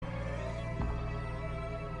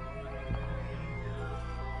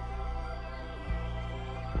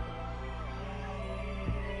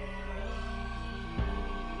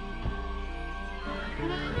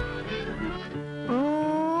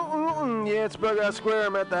It's BughouseSquare.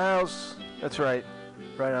 I'm at the house. That's right.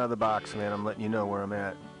 Right out of the box, man. I'm letting you know where I'm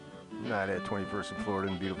at. Not at 21st and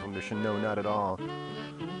Florida in beautiful Mission. No, not at all.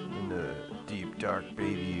 In the deep, dark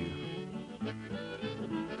Bayview.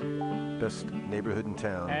 Best neighborhood in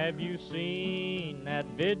town. Have you seen that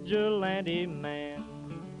vigilante man?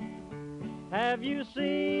 Have you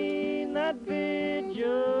seen that vigilante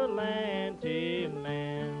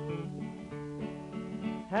man?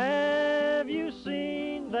 Have you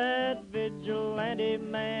seen that vigilante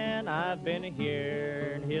man? I've been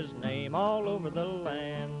hearing his name all over the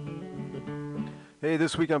land. Hey,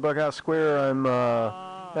 this week on BughouseSquare, I'm,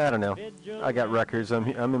 I don't know. I got records. I'm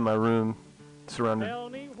in my room, surrounded.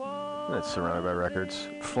 Not surrounded by records.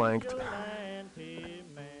 Flanked.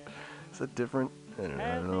 Is that different? I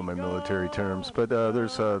don't know my military terms, but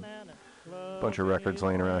there's a bunch of records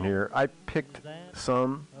laying around here. I picked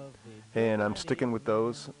some, and I'm sticking with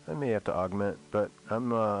those. I may have to augment, but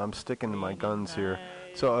I'm sticking to my guns here.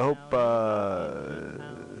 So I hope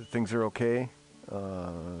things are okay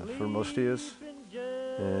for most of you,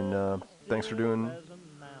 and thanks for doing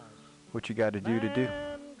what you got to do.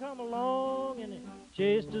 Come along and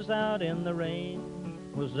chased us out in the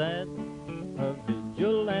rain. Was that a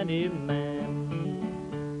vigilante man?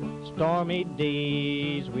 Stormy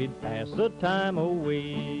days we'd pass the time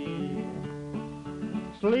away,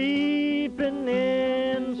 sleeping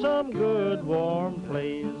in some good warm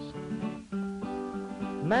place.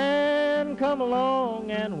 Man come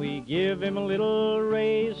along and we give him a little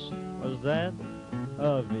race. Was that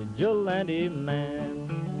a vigilante man?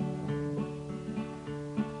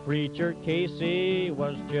 Preacher Casey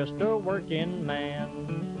was just a working man,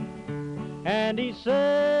 and he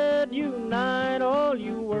said, unite all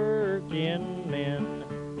you working men.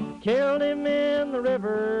 Killed him in the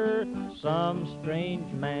river, some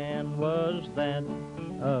strange man. Was that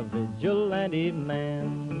a vigilante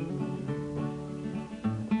man?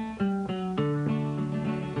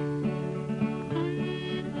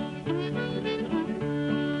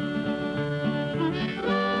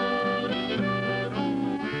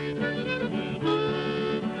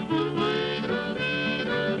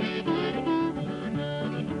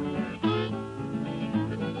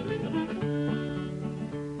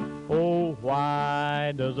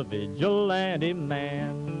 Why does a vigilante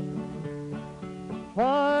man,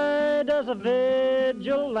 why does a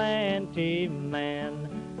vigilante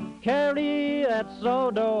man carry that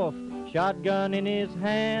sawed-off shotgun in his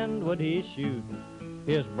hand? Would he shoot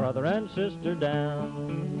his brother and sister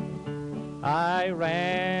down? I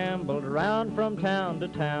rambled around from town to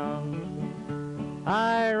town.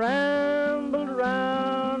 I rambled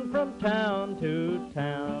around from town to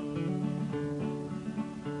town,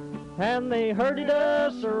 and they herded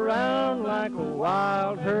us around like a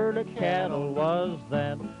wild herd of cattle. Was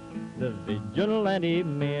that the vigilante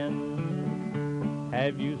men?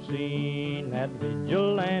 Have you seen that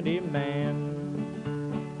vigilante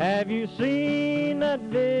man? Have you seen that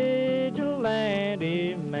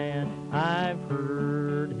vigilante man? I've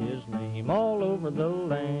heard his name all over the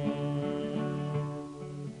land.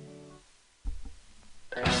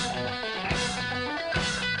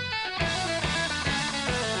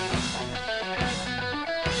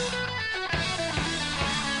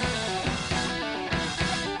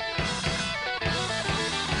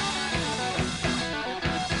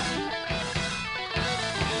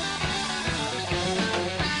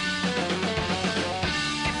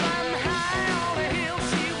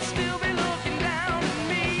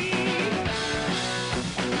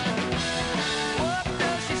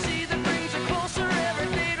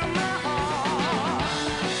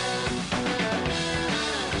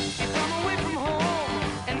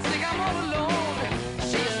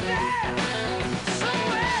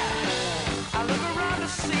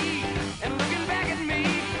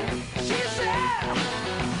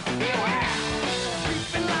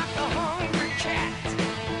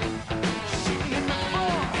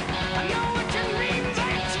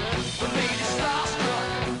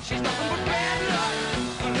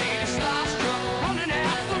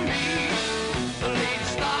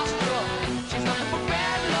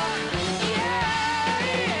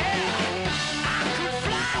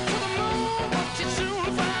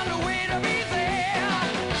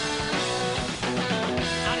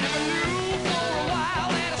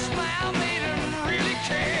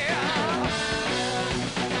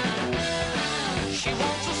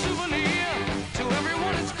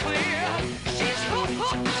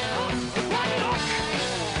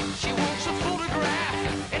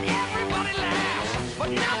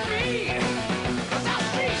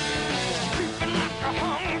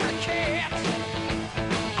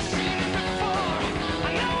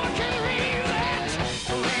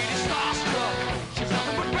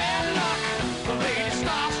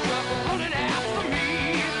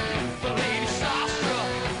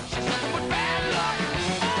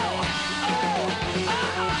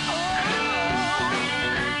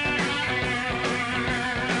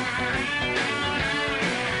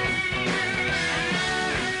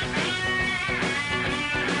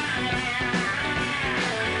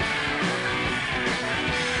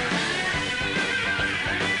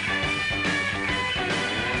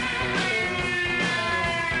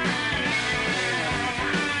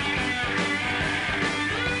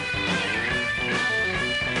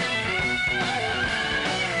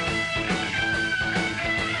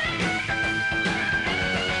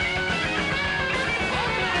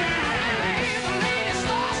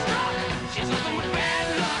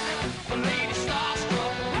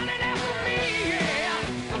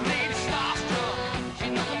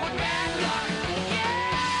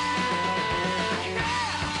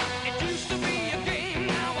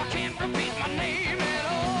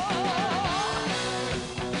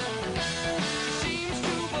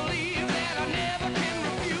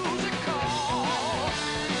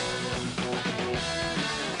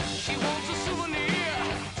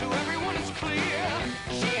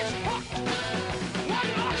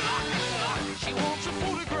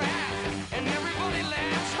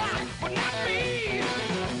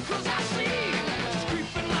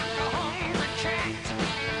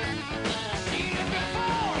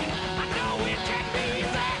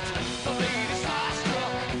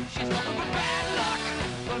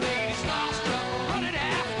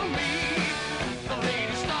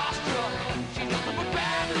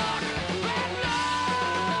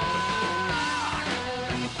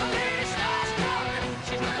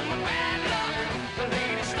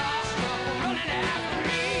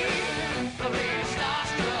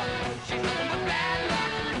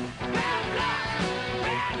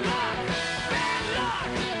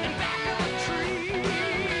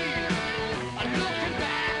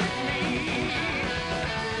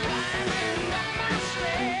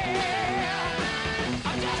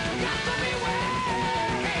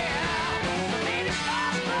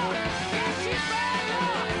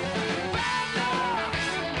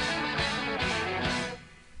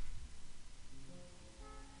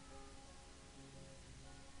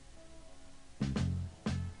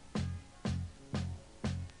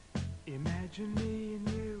 Imagine me and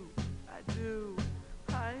you, I do.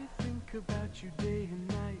 I think about you day and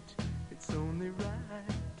night. It's only right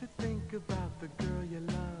to think about the girl you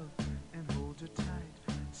love and hold her tight.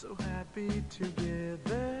 So happy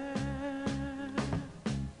together.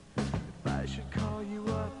 If I should call you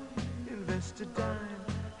up, invest a dime,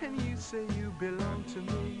 and you say you belong to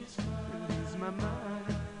me, it leaves my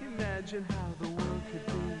mind. Imagine how the world could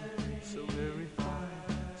be so very fine,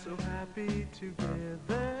 so happy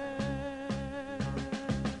together.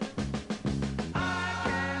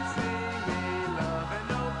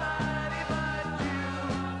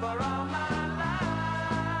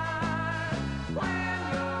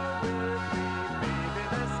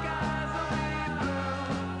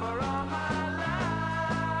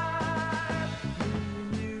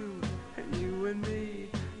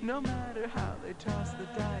 No matter how they toss the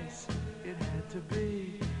dice, it had to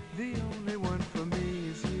be. The only one for me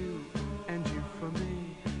is you, and you for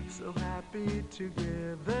me, so happy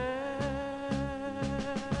together.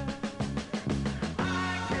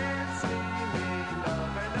 I can't see me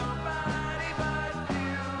loving nobody but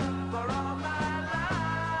you for all my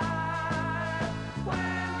life.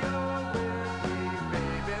 When you're with me,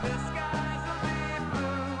 baby, the skies will be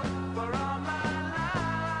blue for all my life.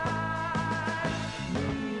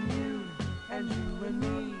 And you and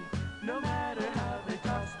me, no matter how they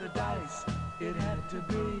toss the dice, it had to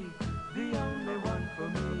be. The only one for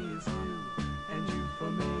me is you, and you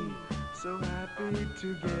for me, so happy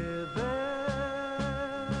together.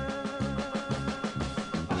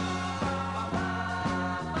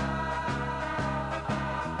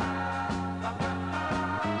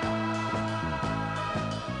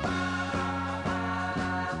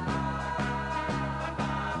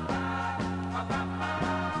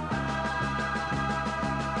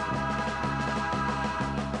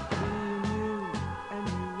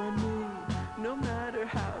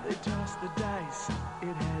 The dice,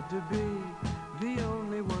 it had to be. The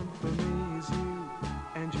only one for me is you,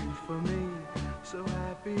 and you for me, so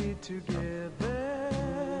happy together,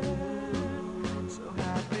 so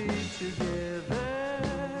happy together.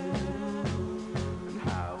 And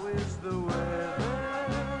how is the weather?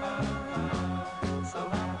 So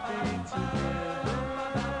happy together,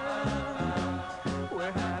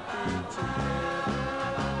 we're happy together,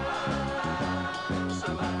 so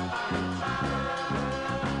happy together.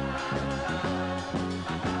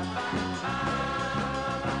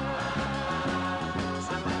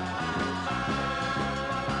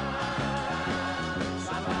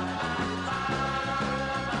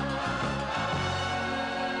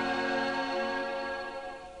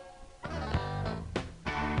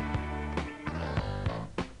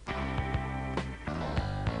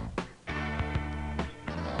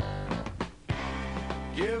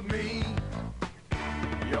 Give me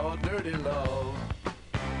your dirty love,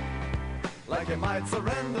 like you might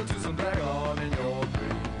surrender to some dragon in your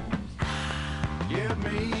dreams. Give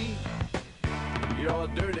me your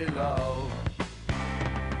dirty love,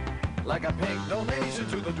 like a pink donation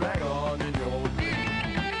to the dragon in your dreams.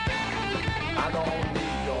 I don't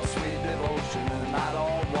need your sweet devotion, and I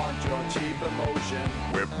don't want your cheap emotion.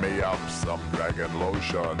 Whip me up some dragon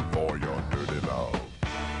lotion for your dirty love.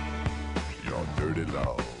 Your dirty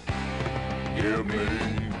love. Give me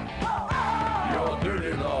your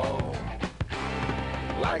dirty love,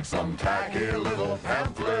 like some tacky little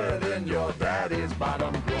pamphlet in your daddy's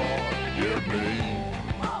bottom drawer. Give me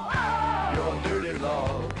your dirty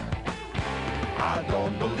love. I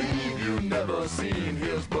don't believe you've never seen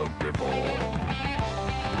his book before.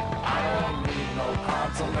 I don't need no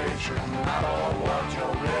consolation, I don't want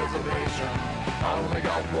your reservation. I only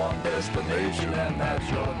got one destination, and that's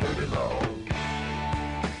your dirty love.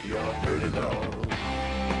 Your dirty love.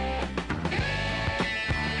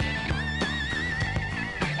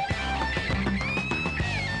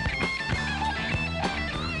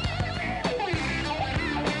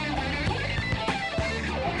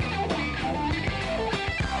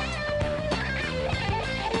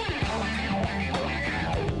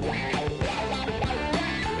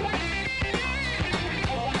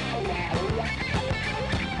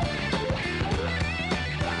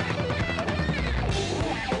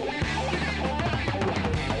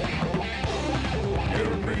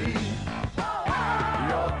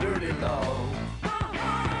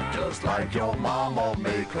 Like your mama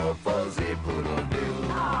make her fuzzy poodle do.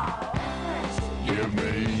 Give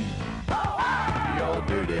me your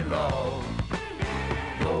dirty love,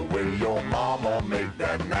 the way your mama make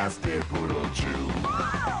that nasty poodle chew.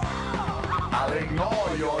 I'll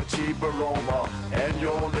ignore your cheap aroma and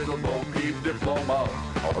your little Bo Peep diploma.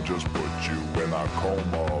 I'll just put you in a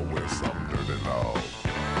coma with some dirty love.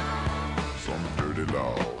 Some dirty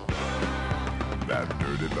love. that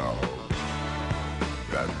dirty dog.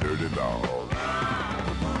 That dirty dog.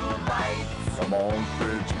 Come on,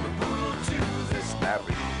 French. Snap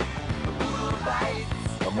it.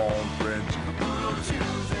 Come on, French.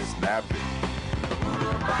 Snap it.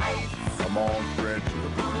 Come on, French.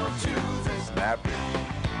 Snap it.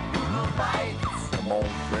 Come on,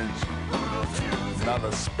 French. Not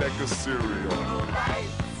a speck of cereal.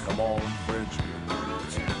 Come on, French.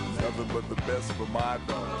 Nothing but the best for my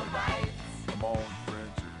dog. Come on,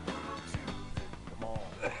 French. Come on.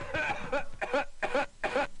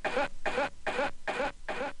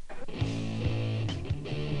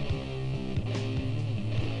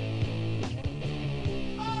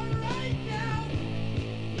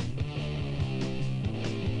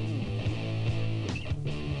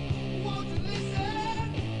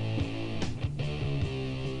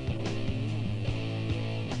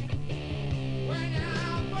 When I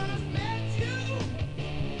first met you,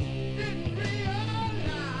 didn't realize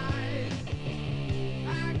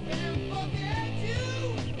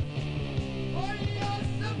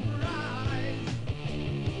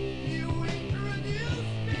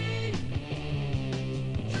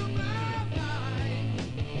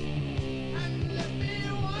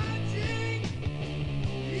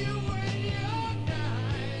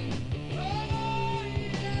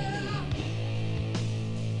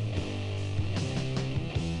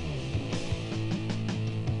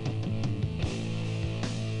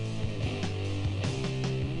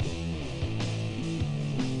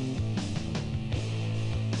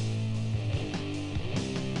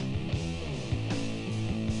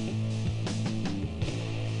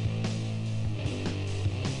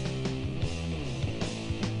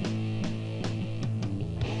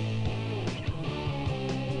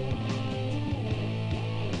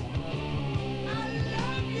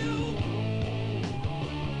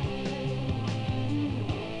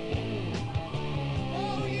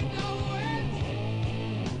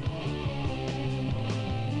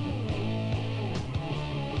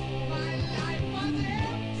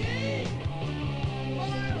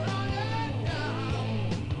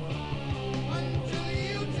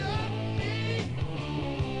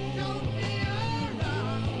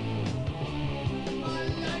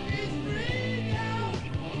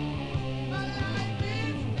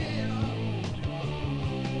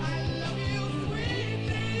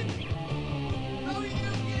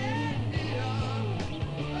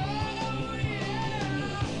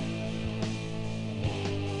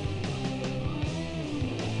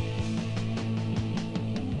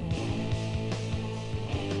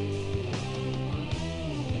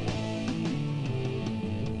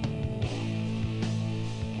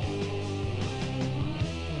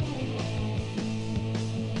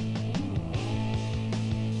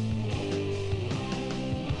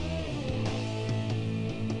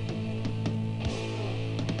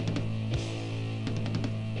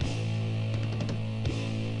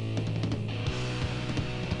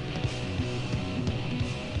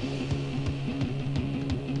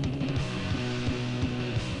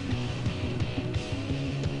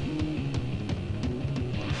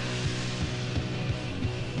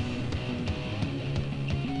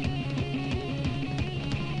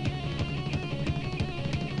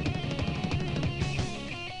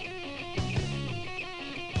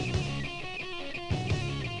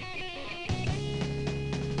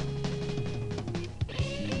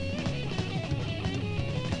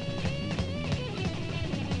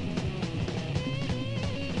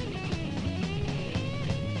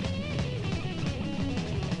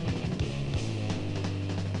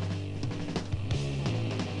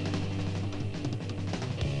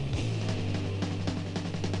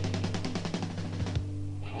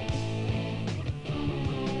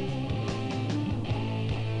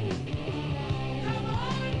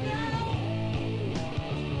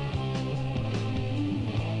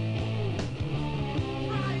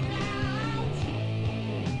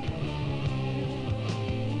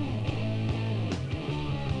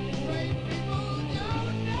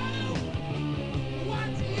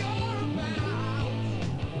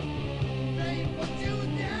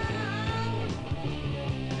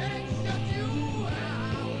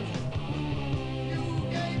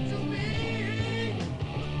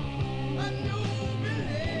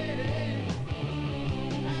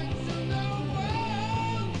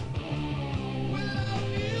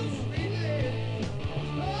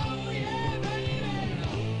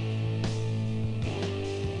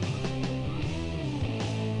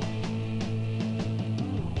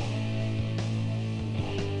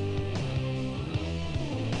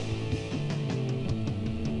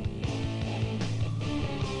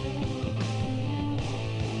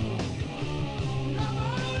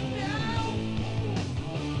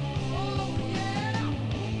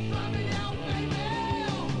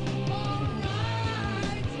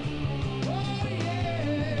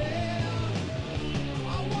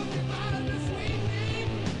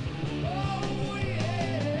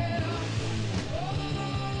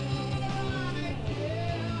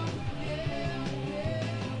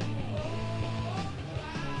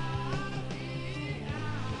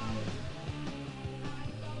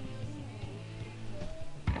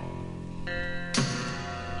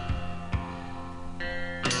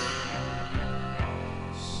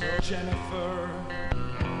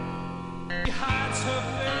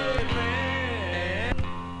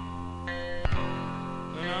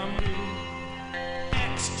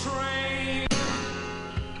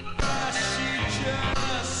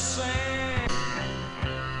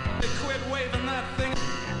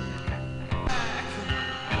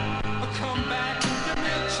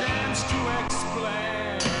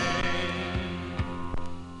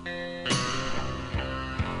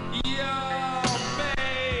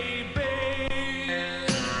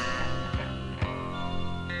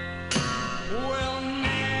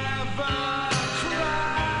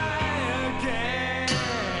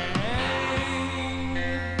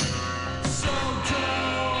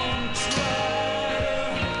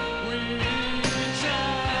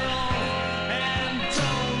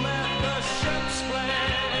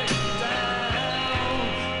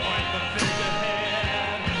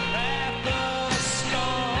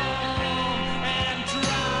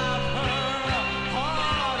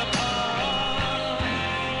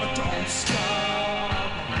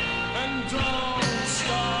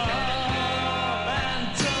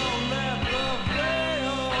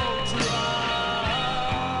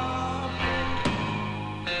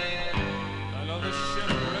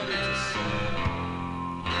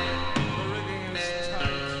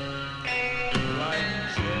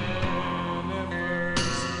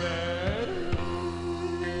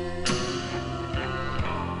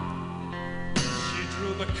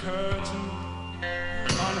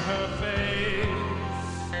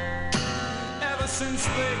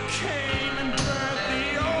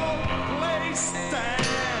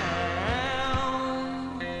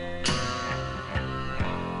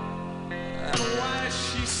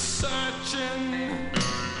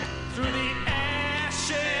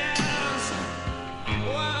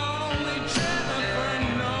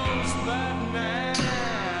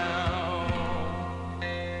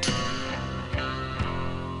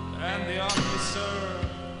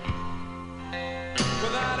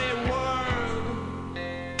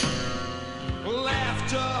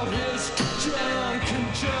after his junk and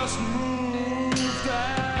just moved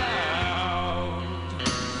out.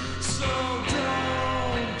 So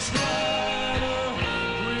don't try to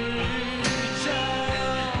reach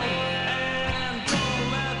out and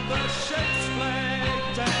don't let the ships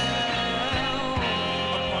flag down.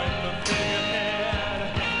 Point the figurehead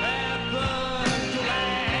at the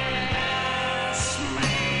glass.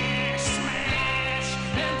 Smash, smash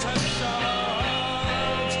into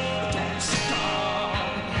shards. Don't stop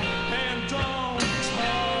and don't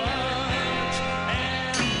touch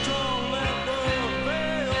and don't let the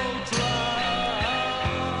veil drop.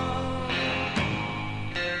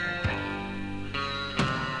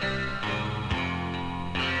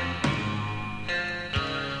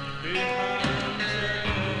 Behind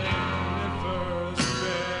Jennifer's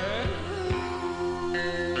bed,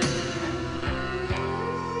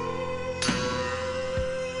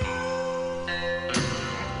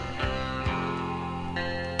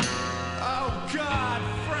 oh God,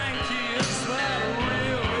 Frankie, is that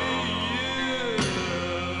really you?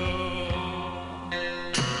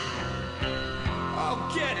 Oh,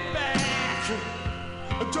 get back!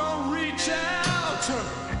 Don't reach out!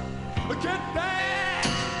 Get back!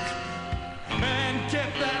 And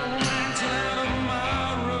get that lantern out of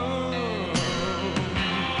my room.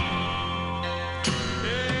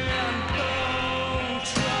 And don't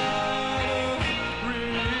try to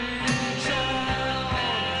reach out.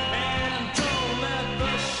 And don't let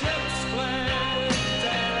the ships flag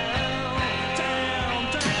down,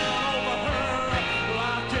 down, down over her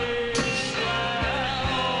like a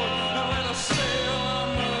shroud. Now let us sail on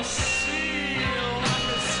the sea like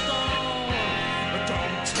a stone.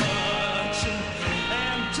 Don't touch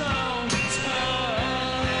and don't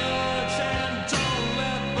touch and don't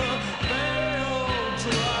let the veil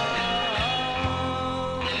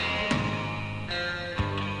drop.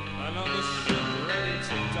 Another ship ready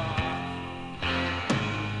to dock.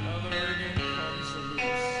 Another rigging comes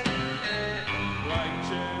loose like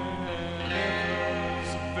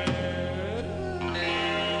Jennifer's bed.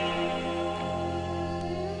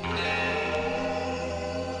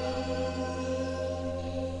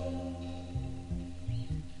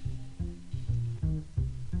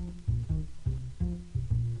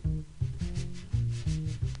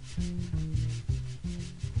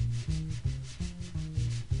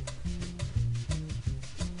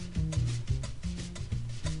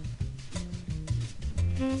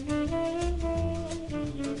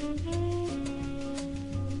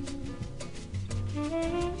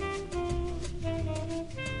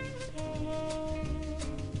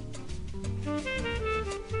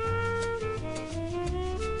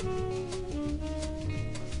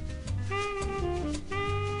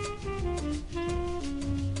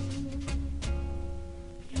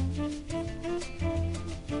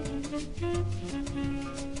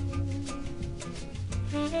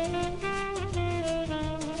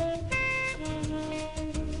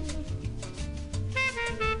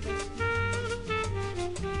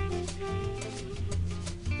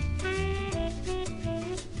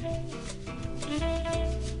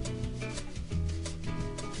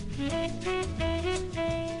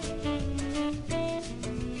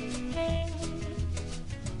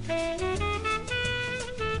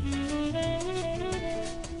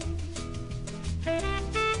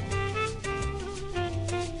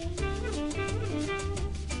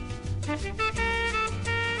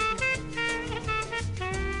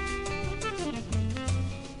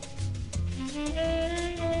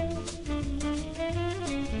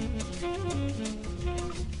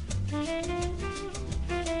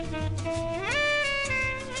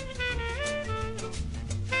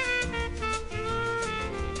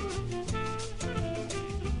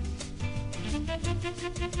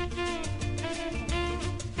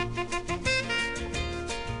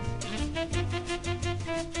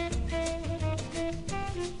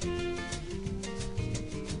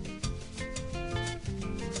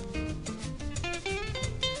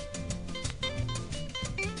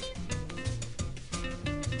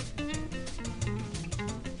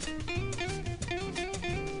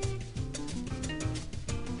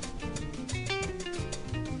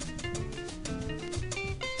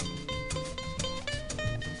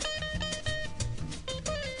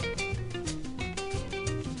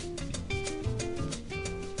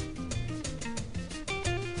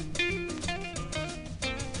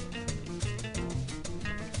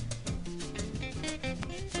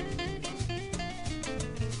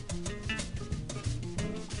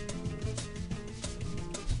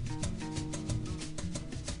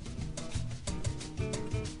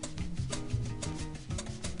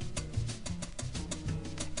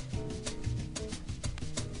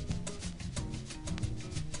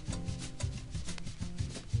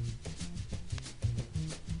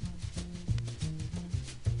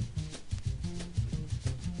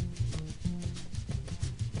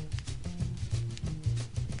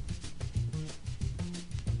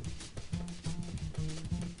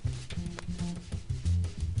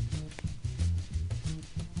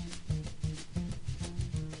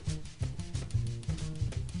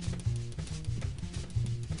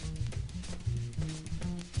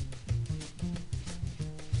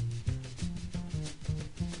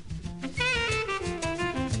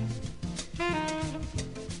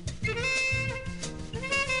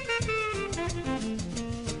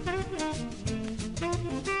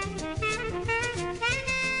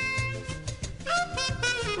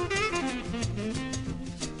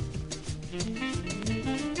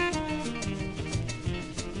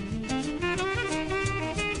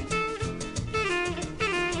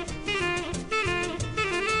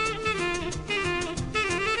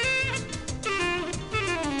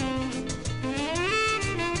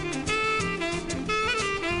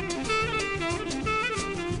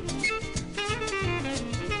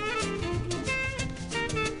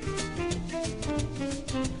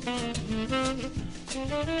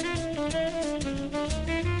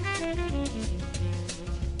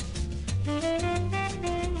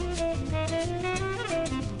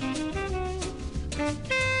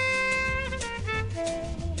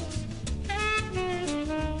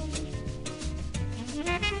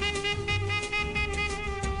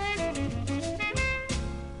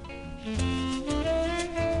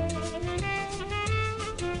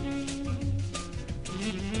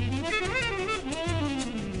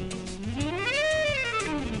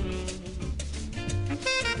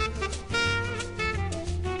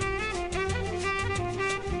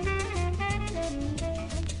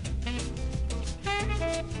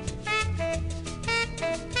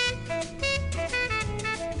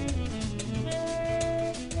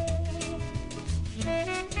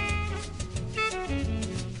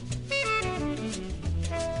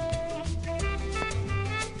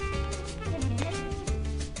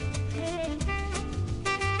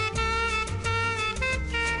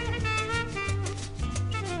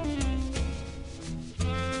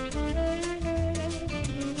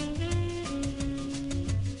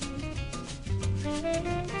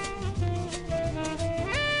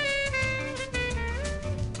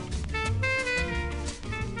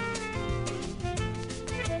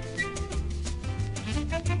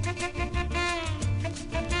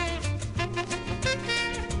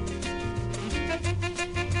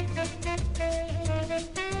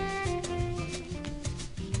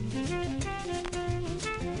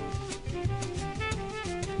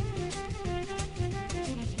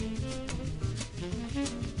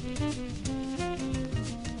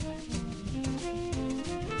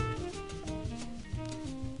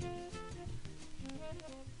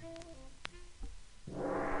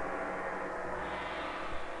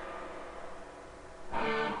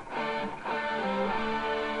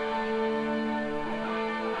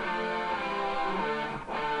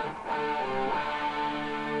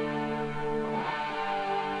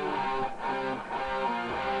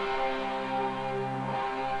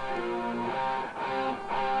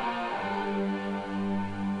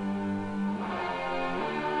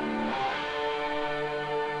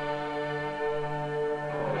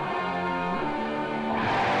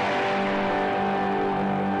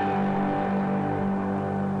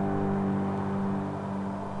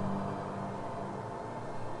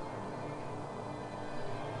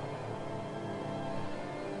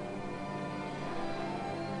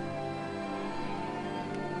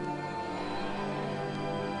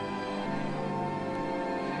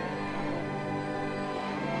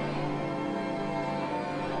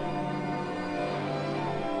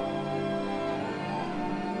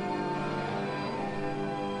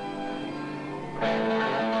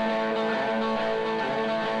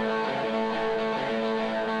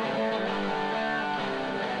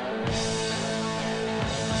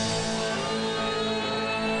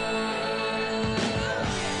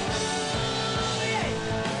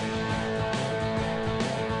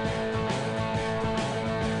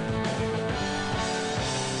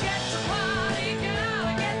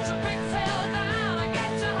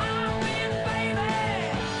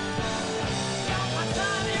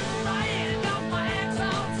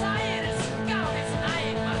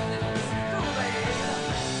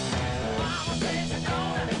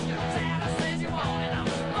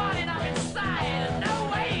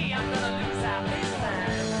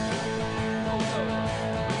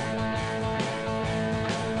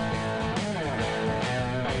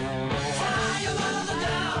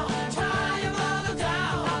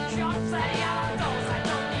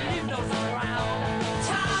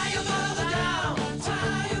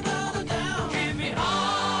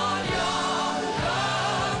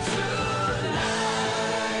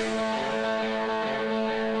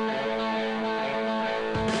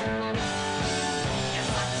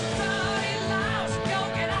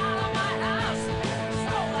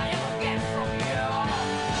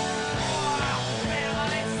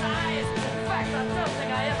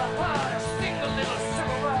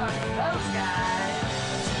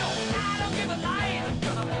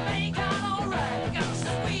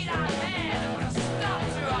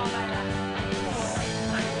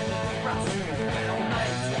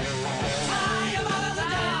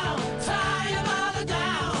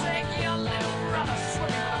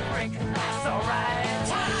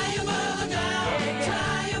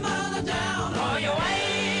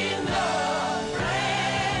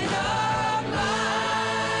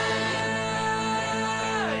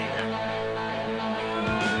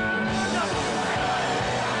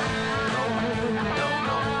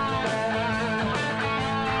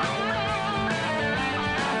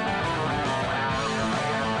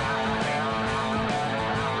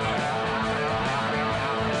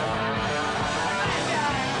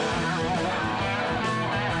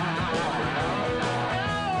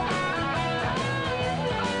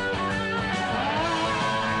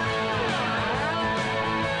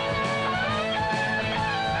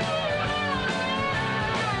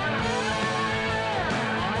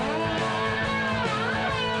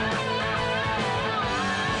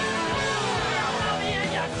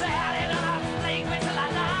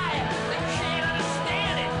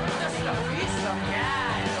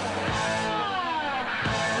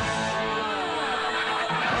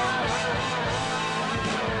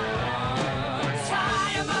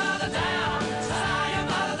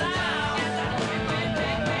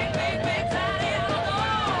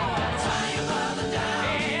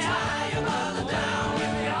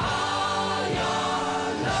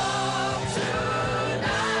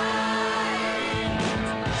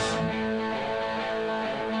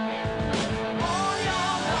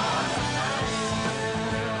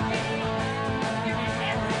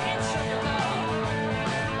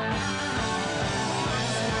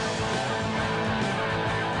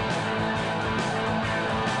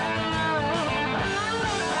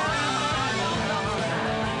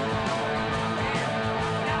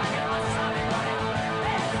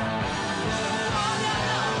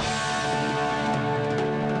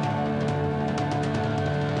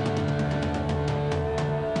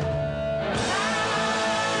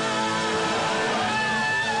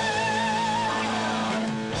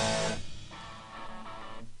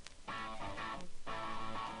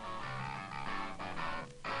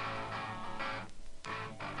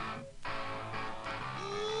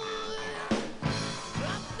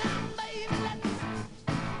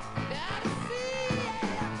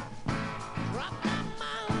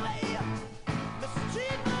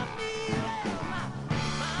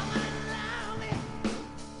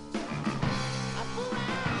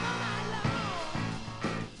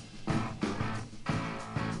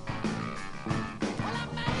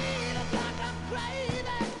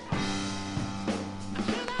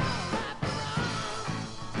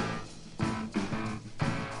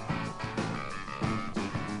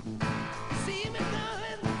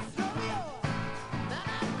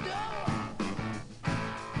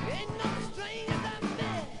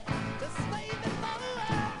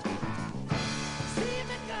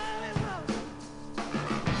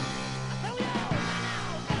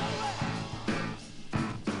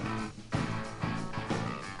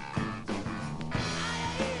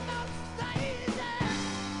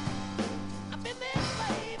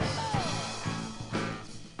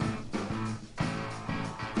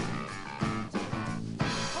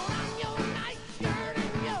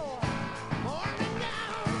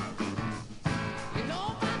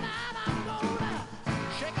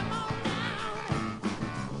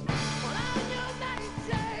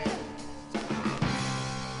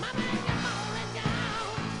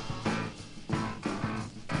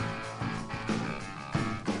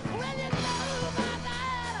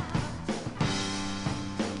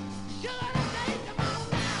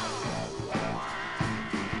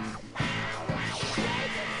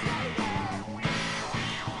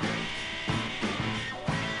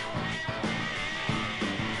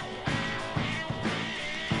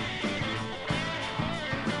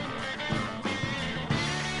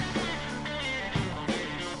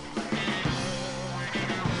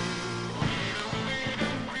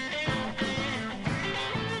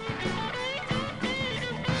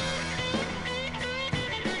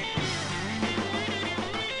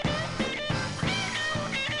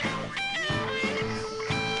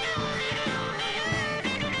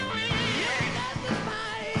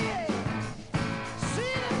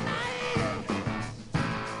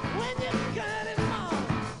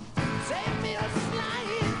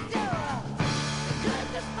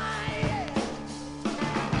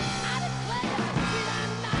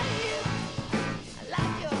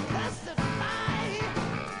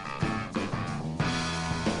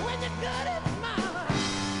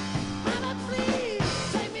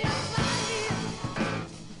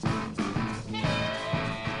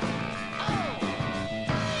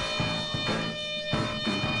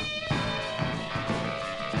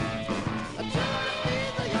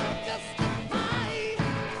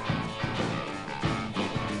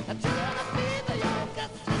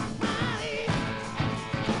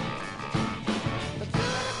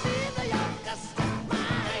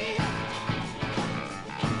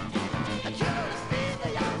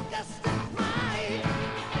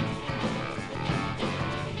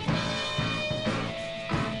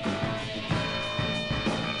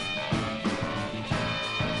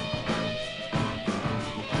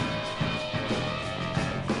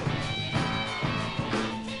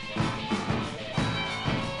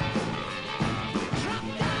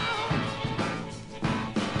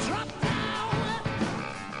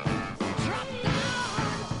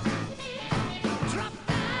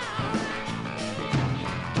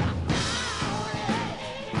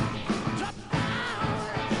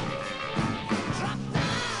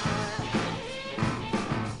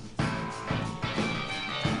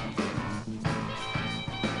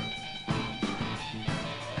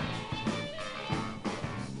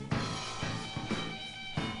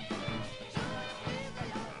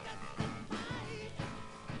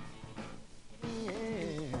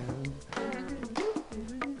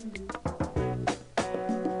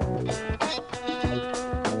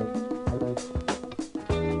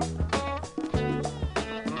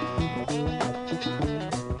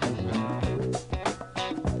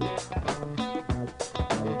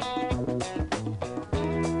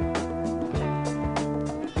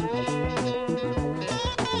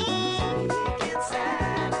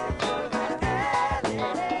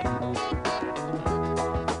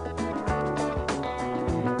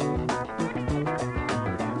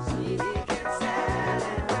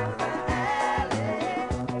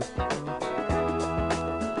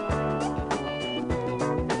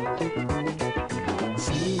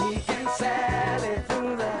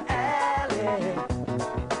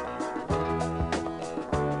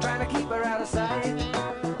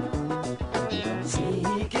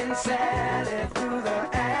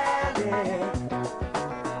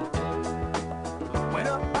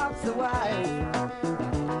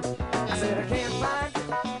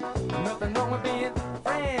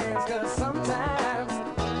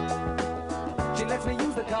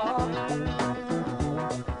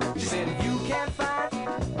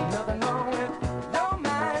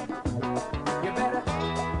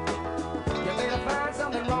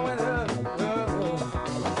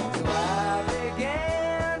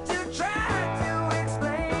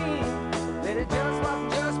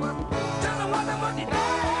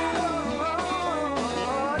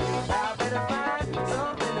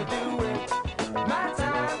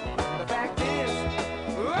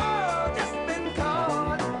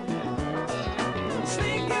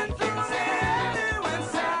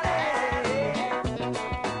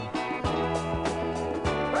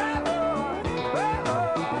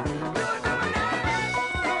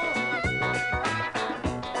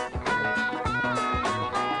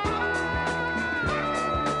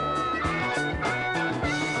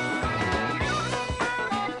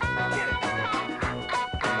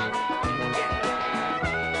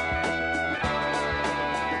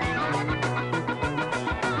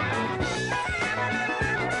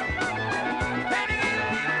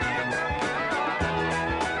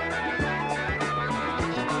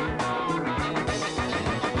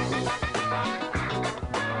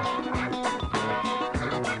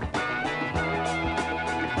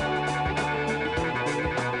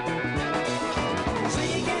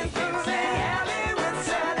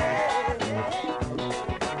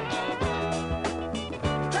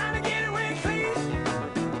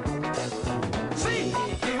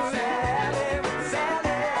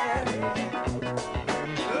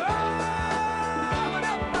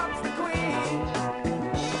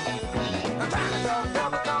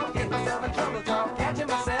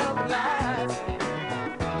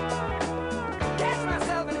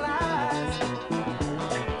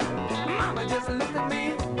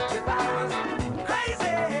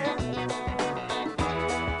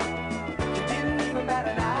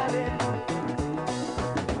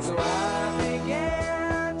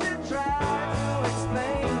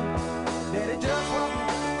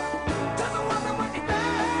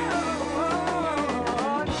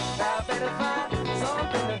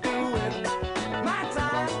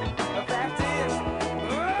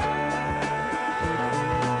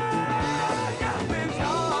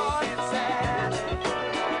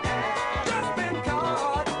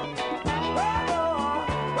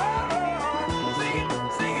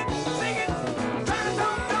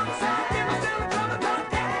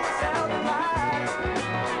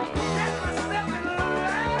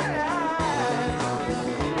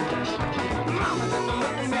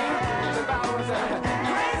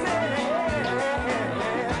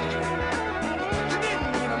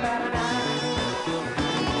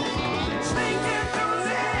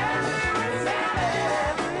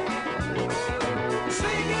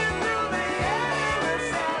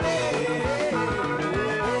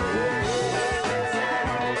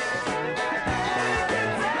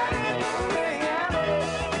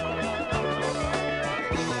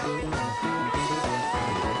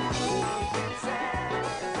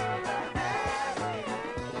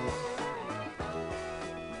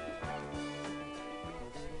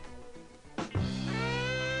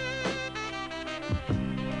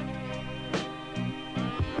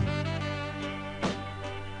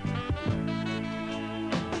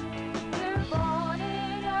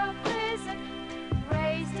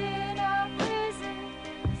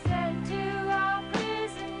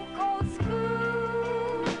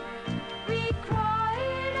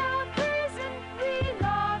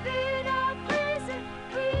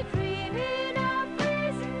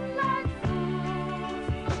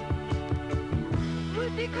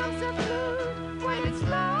 becomes a flute when it's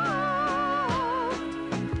loved.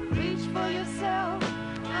 Reach for yourself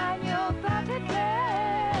and your battered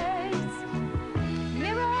place.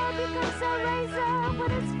 Mirror becomes a razor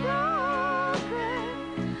when it's broken.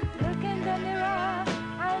 Look in the mirror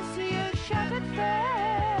and see your shattered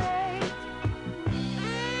face.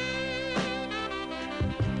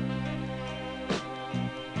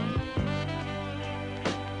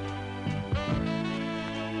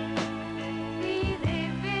 We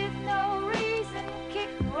live with no reason,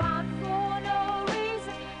 kicked round for no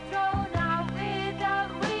reason, thrown out without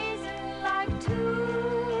reason like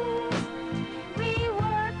tools. We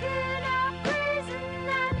work in our prison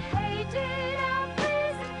and hate in our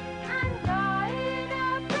prison and die in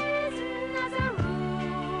our prison as a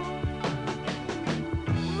rule.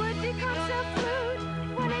 Wood becomes a flute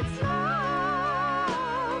when it's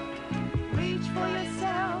loved. Reach for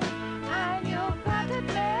yourself and your battered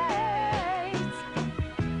mates.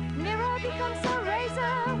 Mirror becomes a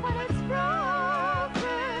razor when it's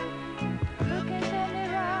broken. Look in the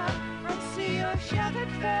mirror and see your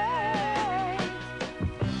shattered face.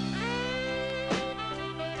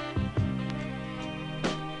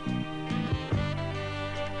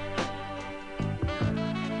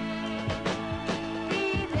 We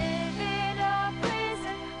live in a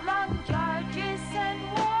prison among judges and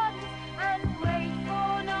wardens and wait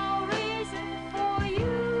for no reason for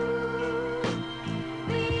you.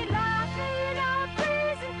 We laugh in our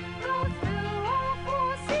prison, go through all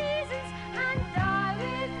 4 seasons and die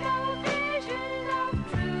with no vision of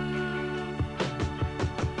truth.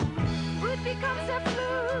 Wood becomes a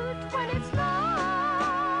flute when it's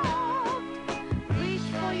loved. Reach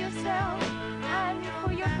for yourself and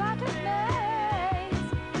for your battered mates.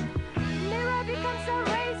 Mirror becomes a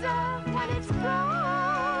razor when it's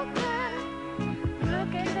broken.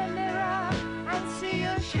 Look in the mirror and see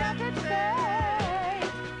your shattered face.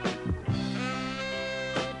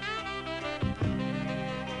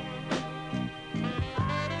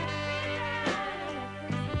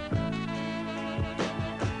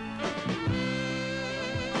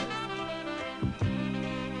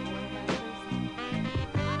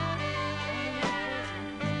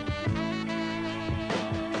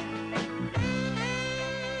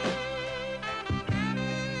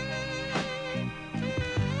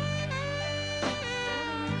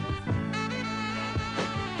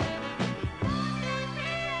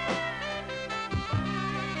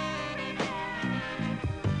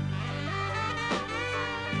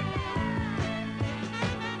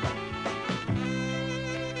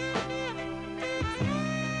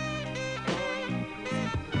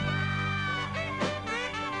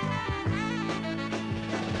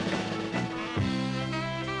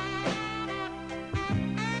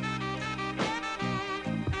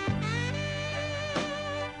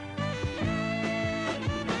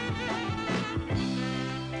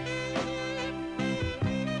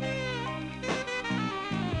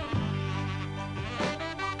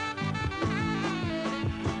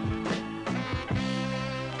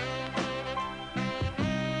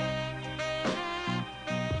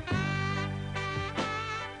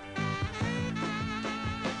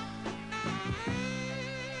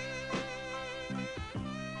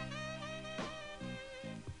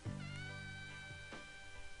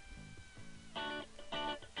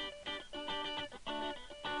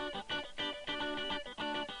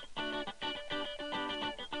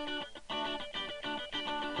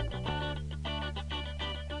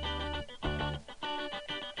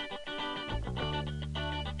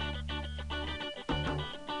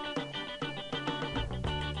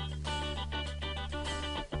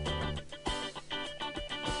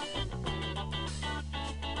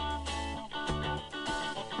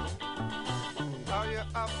 Are you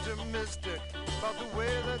optimistic about the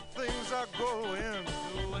way that things are going?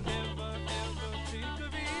 No, I never ever think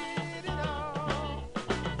of it at all.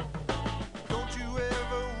 Don't you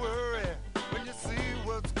ever worry when you see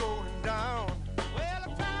what's going down? Well, I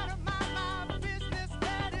try to mind my business,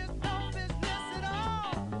 that is no business at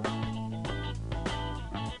all.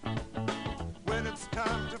 When it's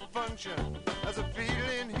time to function as a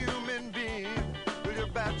feeling human being, will your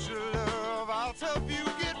bachelor of arts help you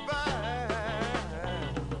get by?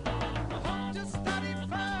 I hope to study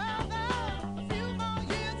further, a few more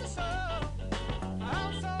years or so. I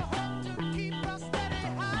also hope to keep a steady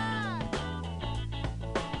high.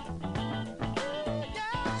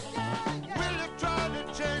 Yeah. Will you try to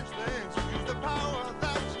change things? Use the power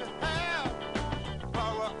that you have,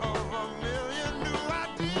 power of a million new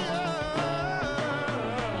ideas.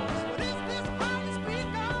 What is this power you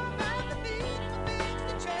speak of?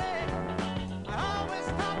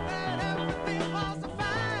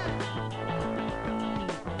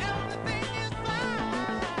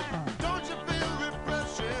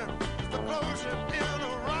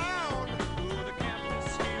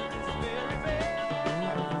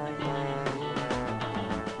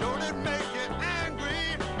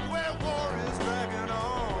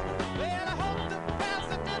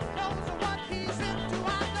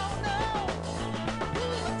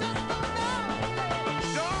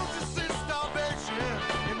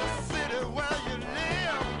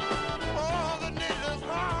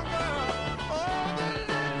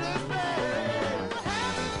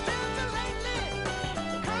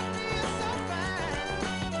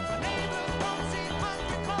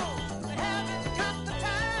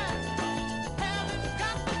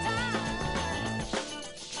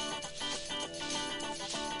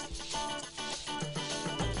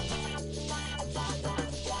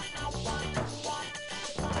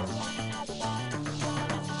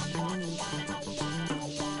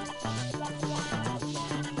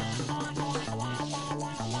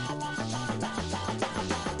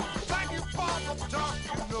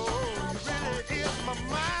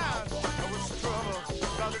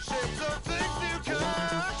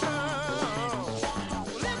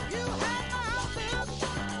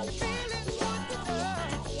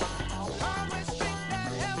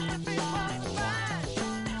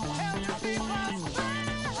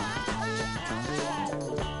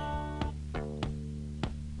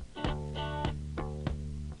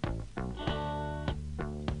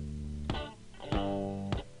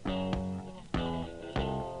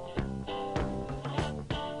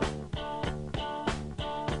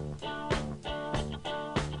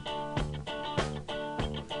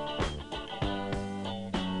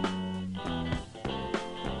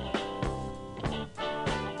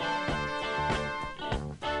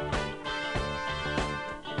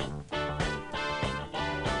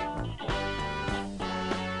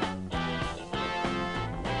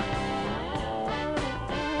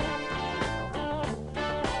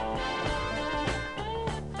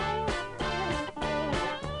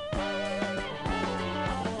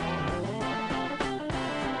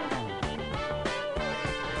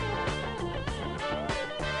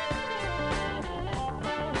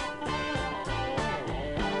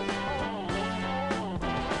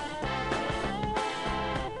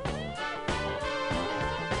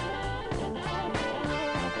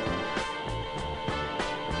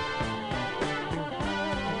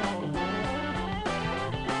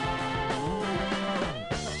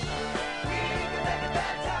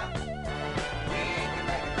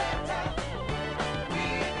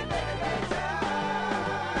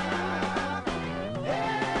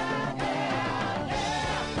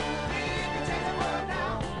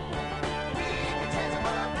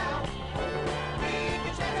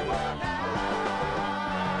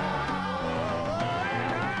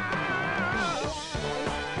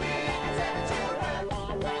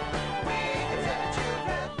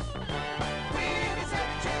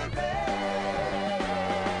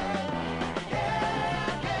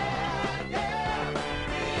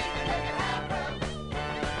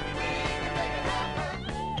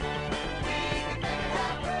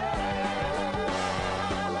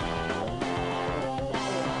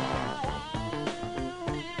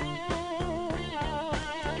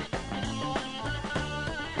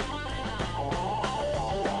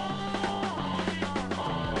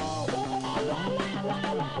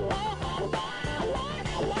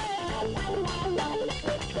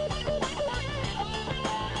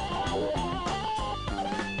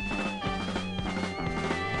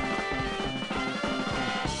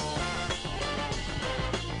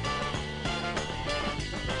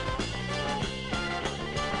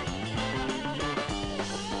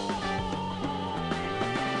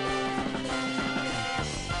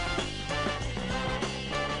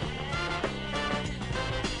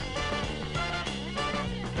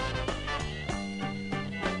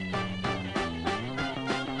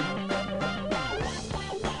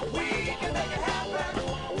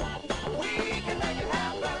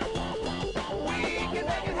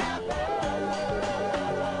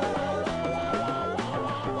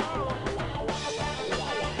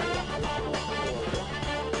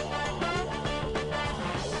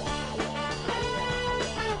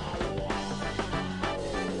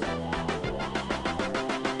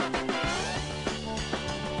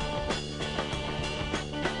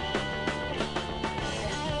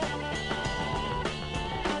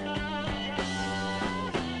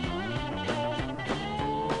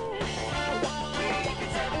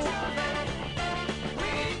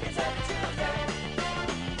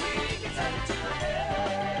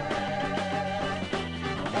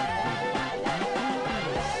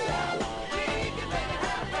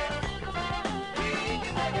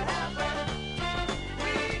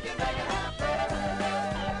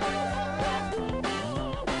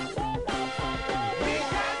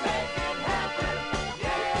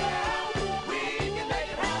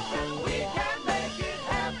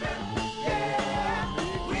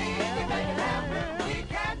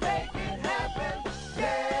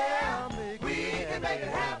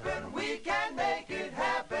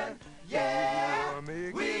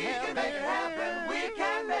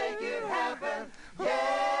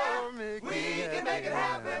 make it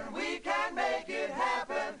happen. We can make it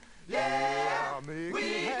happen. Yeah, we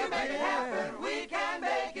can make it happen. We can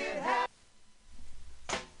make it happen.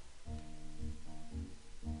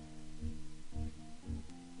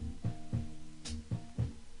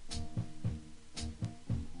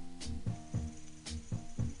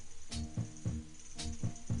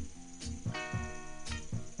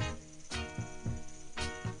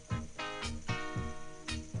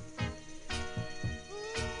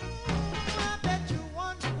 I bet you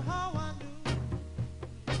wonder how I knew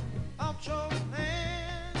I'll chose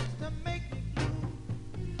hands to make me blue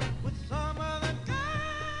with some other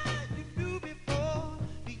guy you knew before.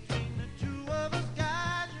 Between the two of us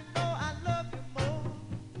guys, you know I love you more.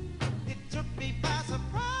 It took me by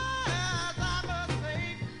surprise, I must say,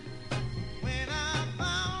 when I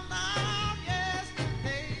found out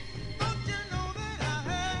yesterday. Don't you know that I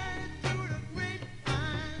heard through the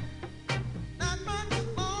grapevine? Not much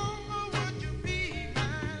longer would you be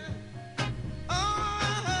mine. Oh,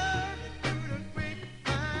 I heard it through the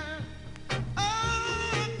grapevine. Oh,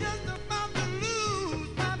 I'm just about to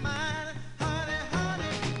lose my mind, honey,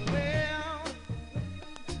 honey. Well,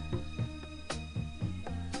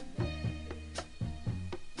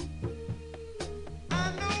 I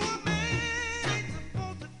know a man ain't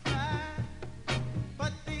supposed to cry,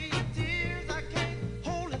 but these tears I can't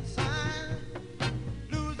hold inside.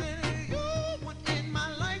 Losing you in my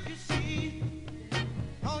life, you see,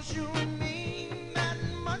 'cause you mean that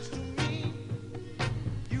much to me.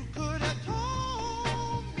 You could have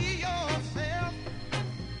told me yourself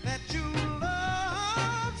that you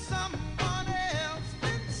love someone else.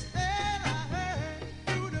 Instead, I heard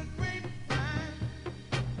through the grapevine.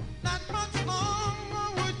 Not much longer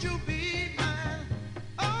would you be mine.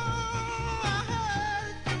 Oh, I heard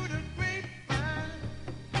it through the grapevine.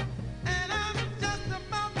 And I'm just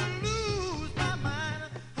about to lose my mind,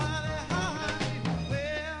 honey, honey.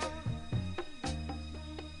 Well,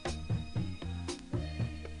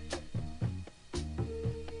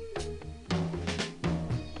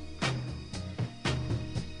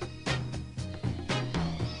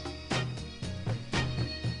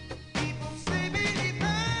 people say be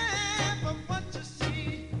man for what you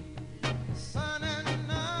see, son, and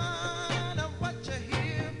none of what you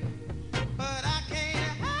hear. But I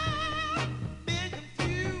can't help being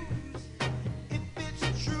confused. If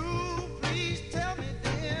it's true, please tell me,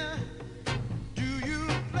 dear. Do you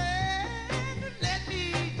plan to let me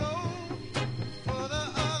go for the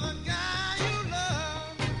other guy you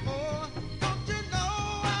love before? Don't you know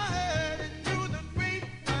I heard it through the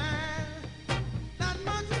grapevine? Not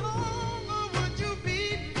much longer would you be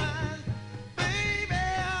mine, baby.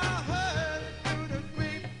 I heard it through the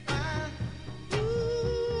grapevine.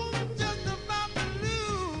 Ooh, I'm just about to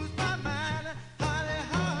lose my mind, honey,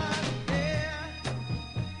 honey, yeah.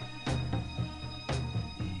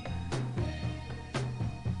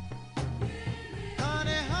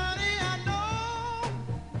 Honey, honey, I know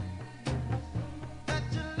that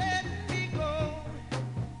you let me go.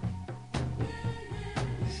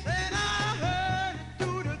 Said I heard it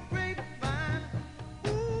through the grapevine.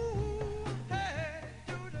 Ooh, heard it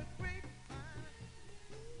through the grapevine.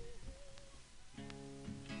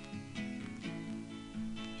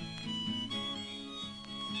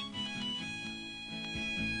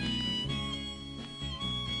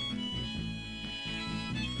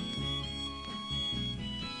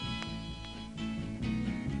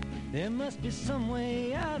 There must be some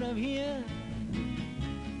way out of here,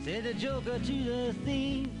 said the joker to the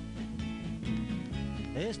thief.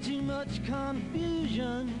 There's too much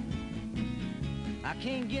confusion, I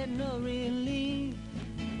can't get no relief.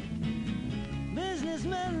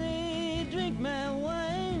 Businessmen, they drink my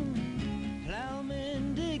wine,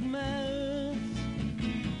 plowmen dig my earth.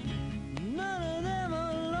 None of them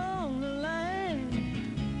along the line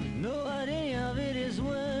know what any of it is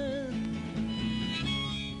worth.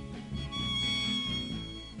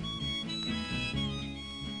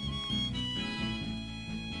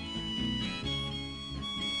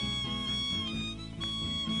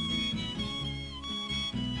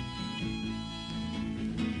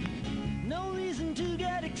 No reason to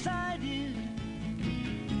get excited,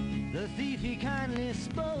 the thief he kindly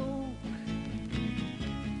spoke.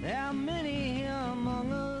 There are many here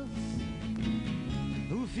among us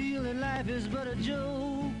who feel that life is but a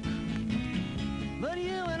joke. But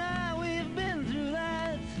you and I, we've been through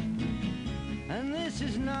that, and this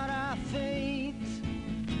is not our fate.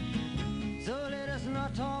 So let us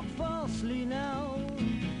not talk falsely now,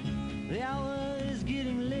 the hour is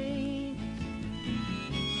getting late.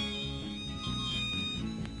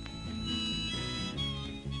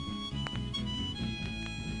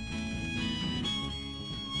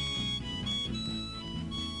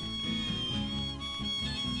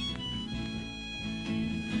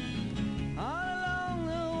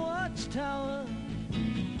 tower,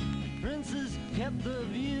 princes kept the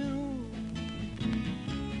view,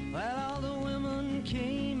 while all the women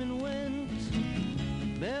came and went,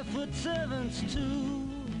 barefoot servants too.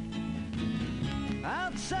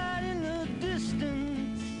 Outside in the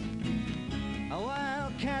distance, a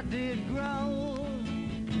wild cat did growl.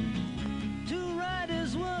 Two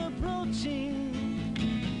riders were approaching,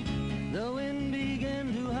 the wind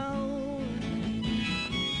began to howl.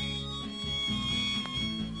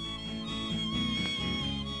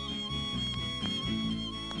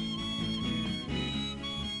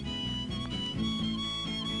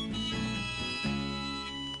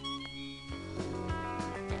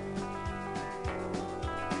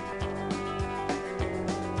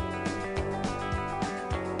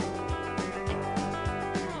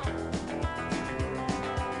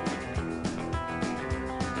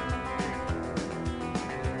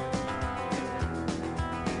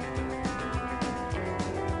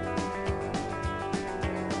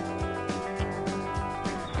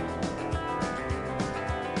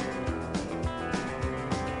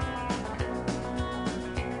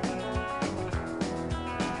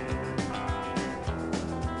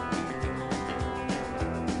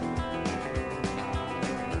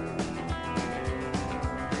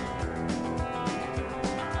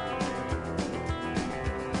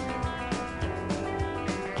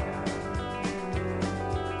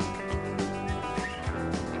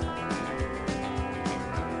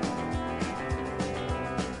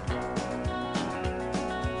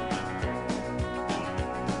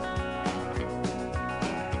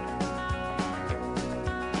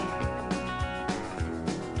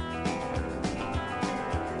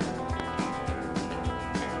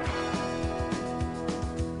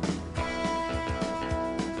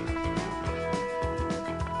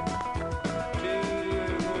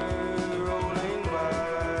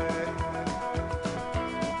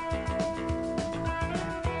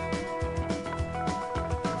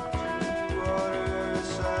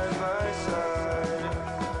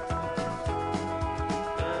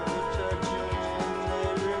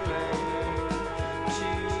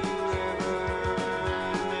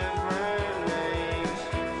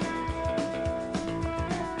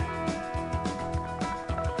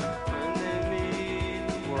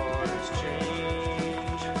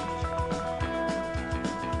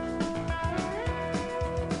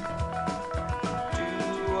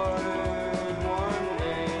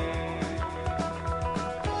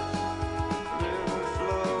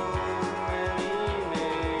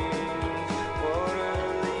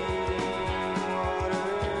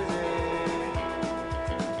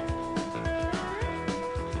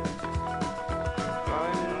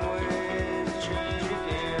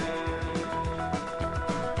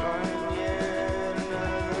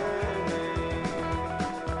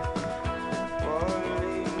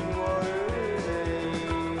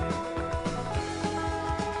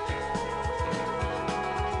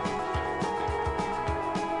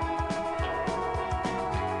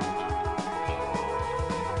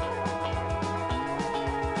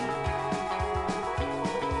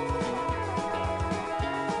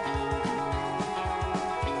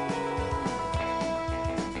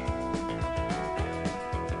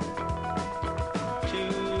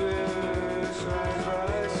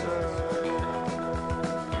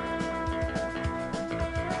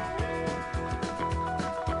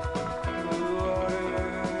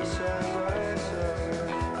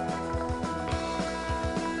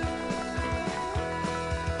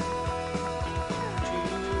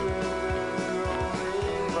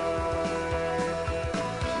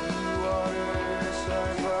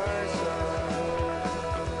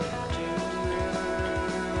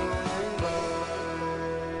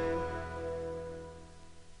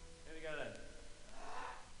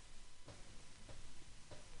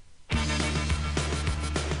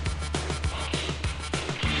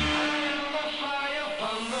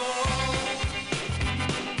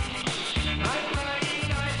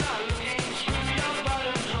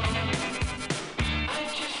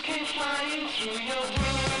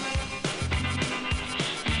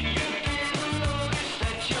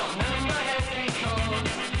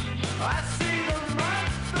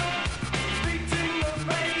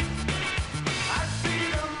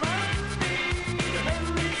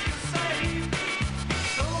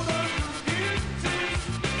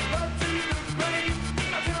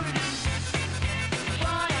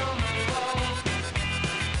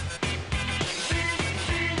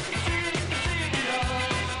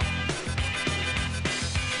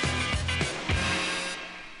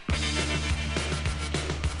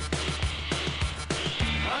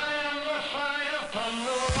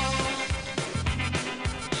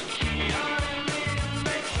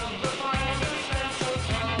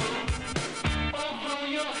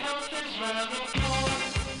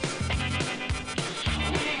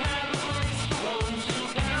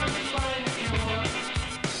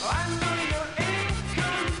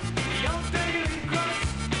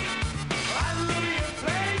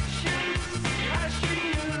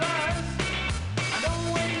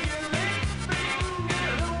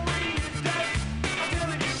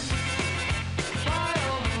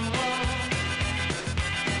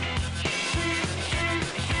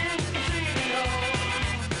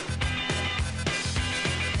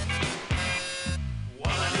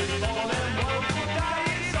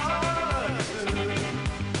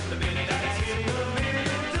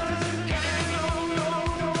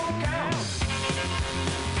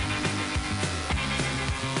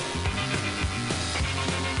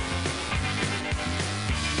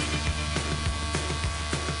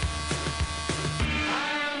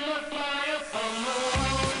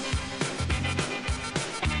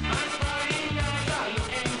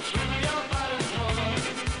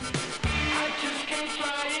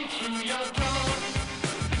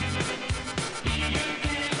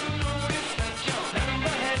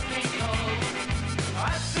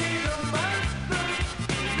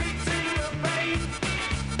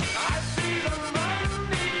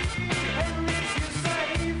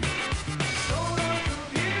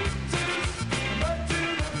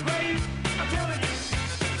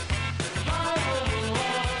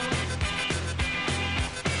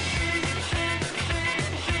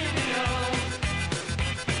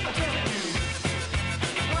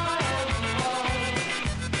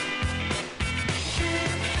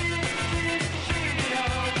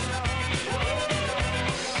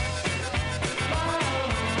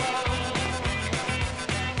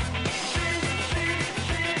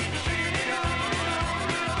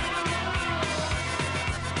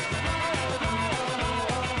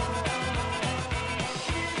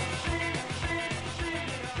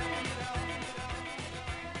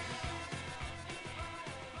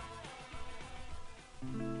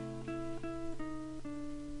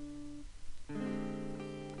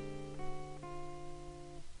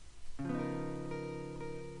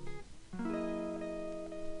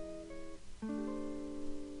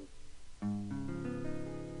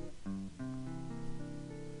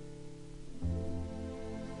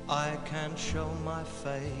 I can't show my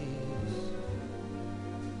face,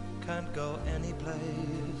 can't go any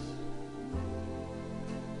place.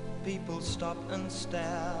 People stop and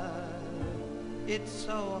stare, it's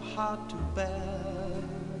so hard to bear.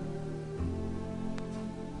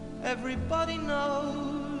 Everybody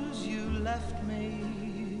knows you left me.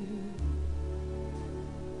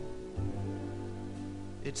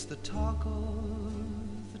 It's the talk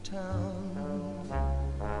of the town.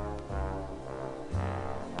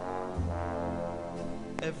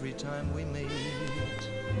 Every time we meet,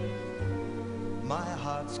 my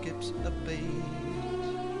heart skips a beat.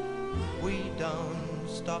 We don't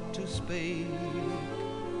stop to speak,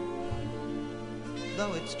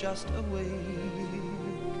 though it's just a week.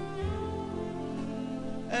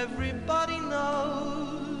 Everybody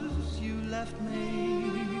knows you left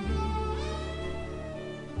me.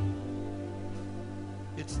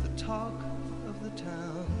 It's the talk of the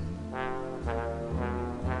town.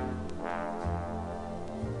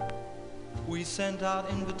 We sent out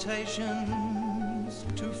invitations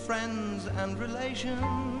to friends and relations,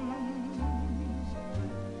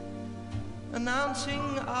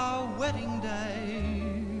 announcing our wedding day.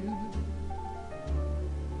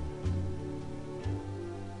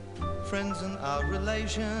 Friends and our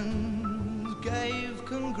relations gave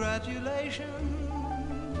congratulations.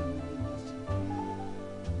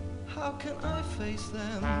 How can I face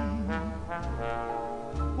them?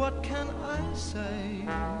 What can I say?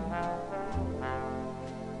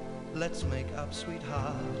 Let's make up,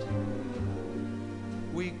 sweetheart.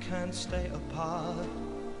 We can't stay apart.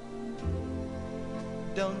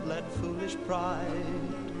 Don't let foolish pride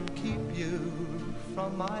keep you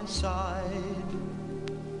from my side.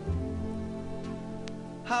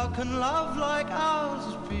 How can love like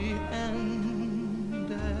ours be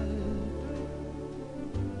ended?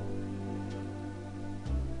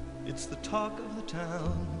 It's the talk of the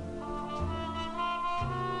town.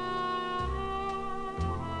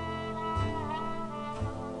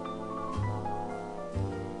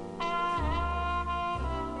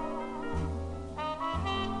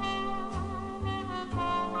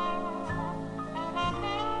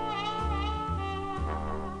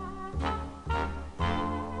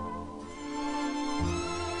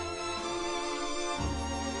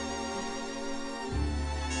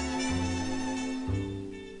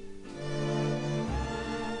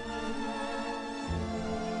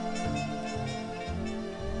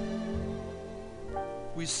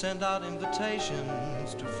 We sent out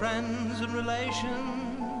invitations to friends and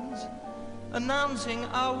relations, announcing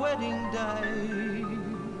our wedding day.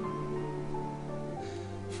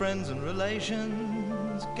 Friends and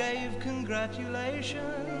relations gave congratulations.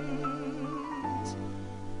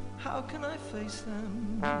 How can I face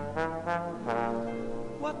them?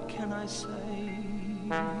 What can I say?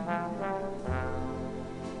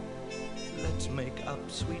 Let's make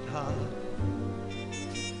up, sweetheart.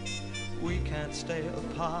 We can't stay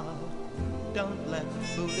apart. Don't let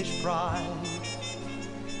foolish pride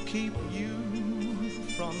keep you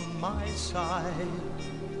from my side.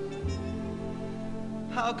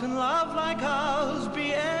 How can love like ours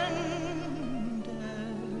be ended?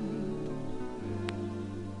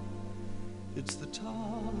 It's the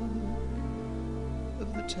talk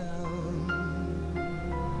of the town.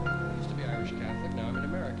 I used to be Irish Catholic, now I'm an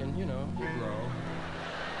American. You know, you grow.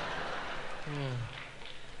 Yeah.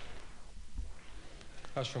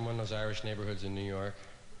 I was from one of those Irish neighborhoods in New York.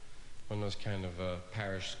 one of those kind of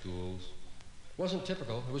parish schools. Wasn't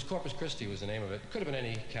typical. It was Corpus Christi was the name of it. Could have been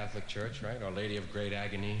any Catholic church, right? Our Lady of Great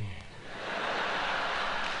Agony.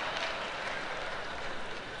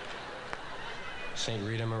 St.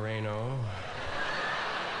 Rita Moreno.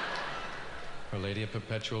 Our Lady of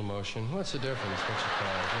Perpetual Motion. What's the difference? What's it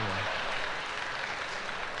called? You know.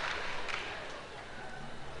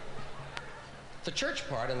 The church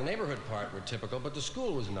part and the neighborhood part were typical, but the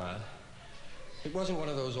school was not. It wasn't one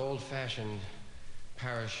of those old-fashioned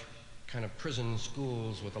parish kind of prison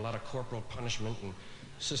schools with a lot of corporal punishment and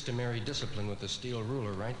systemary discipline with the steel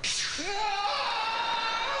ruler, right?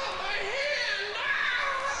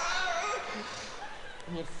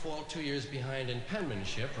 And you'd fall 2 years behind in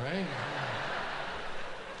penmanship, right?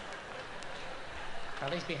 Well,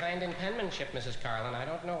 he's behind in penmanship, Mrs. Carlin. I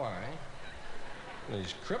don't know why. Well,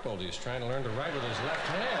 he's crippled. He's trying to learn to write with his left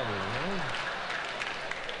hand, you know?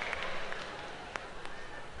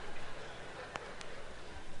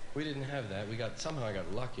 We didn't have that. Somehow I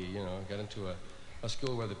got lucky, you know, got into a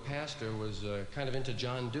school where the pastor was kind of into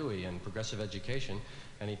John Dewey and progressive education,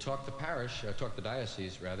 and he talked the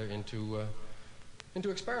diocese rather, into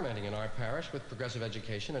experimenting in our parish with progressive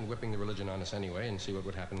education and whipping the religion on us anyway and see what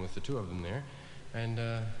would happen with the two of them there. And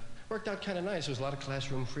worked out kind of nice. There was a lot of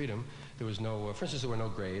classroom freedom. There was no, for instance, there were no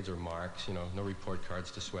grades or marks, you know, no report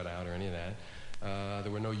cards to sweat out or any of that.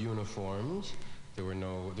 There were no uniforms. There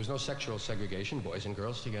was no sexual segregation, boys and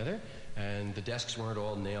girls together, and the desks weren't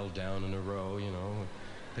all nailed down in a row, you know.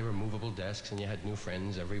 They were movable desks, and you had new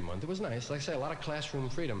friends every month. It was nice. Like I say, a lot of classroom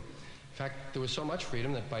freedom. In fact, there was so much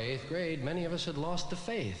freedom that by 8th grade, many of us had lost the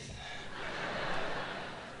faith.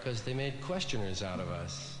 Because they made questioners out of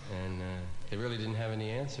us, and they really didn't have any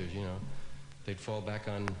answers, you know. They'd fall back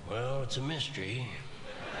on, well, it's a mystery.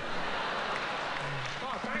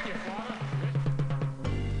 Oh, thank you, Father.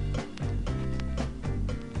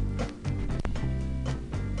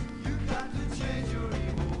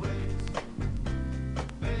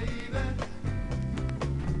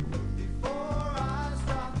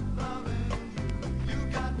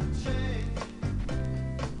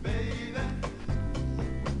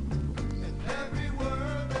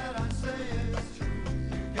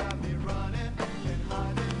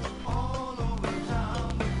 All over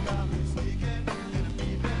town, you got me sneaking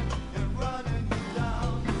in a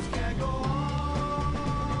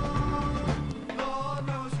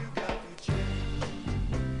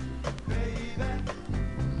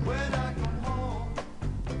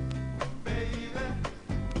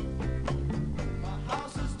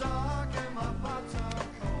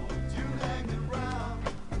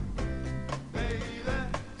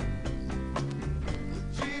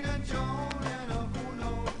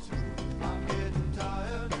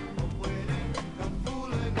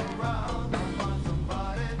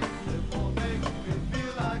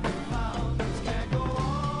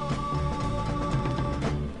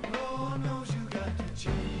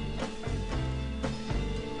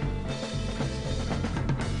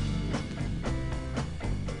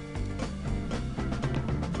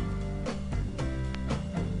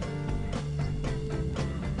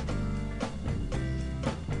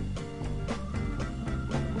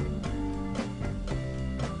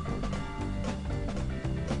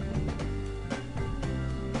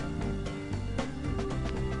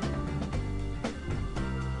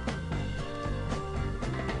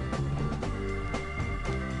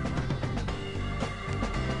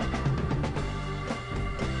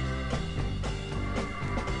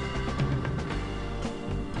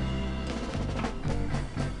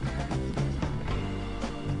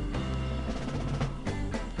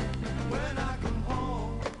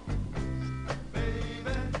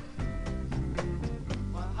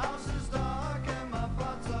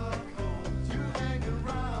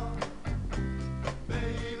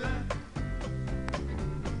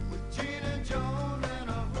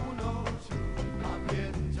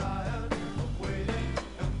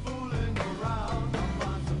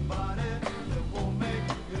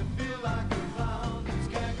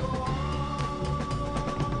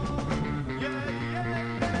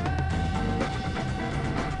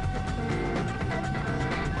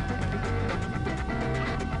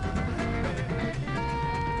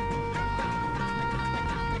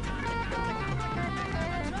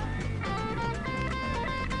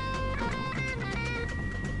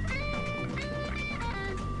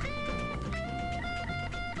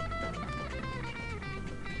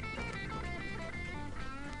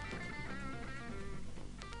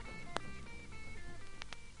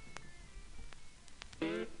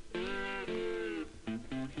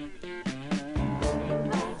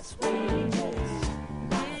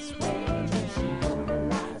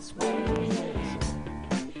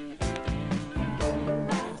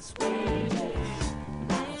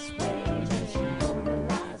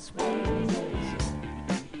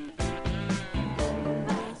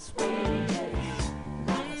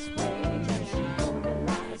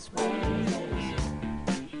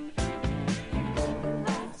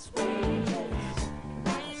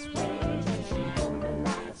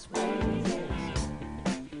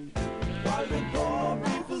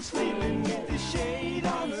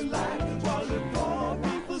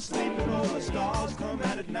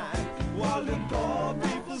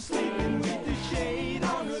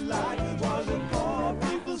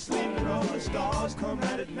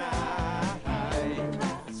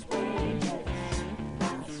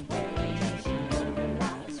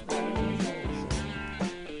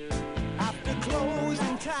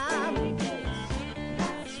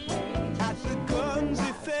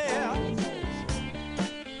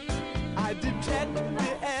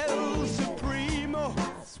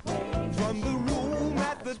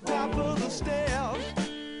top of the stairs.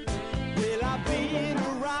 Well, I've been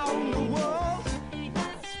around the world,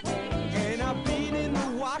 and I've been in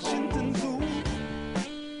the Washington Zoo.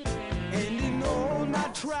 And in all my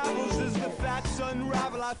travels, as the facts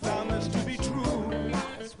unravel, I found this to be true.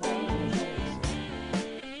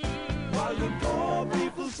 While the poor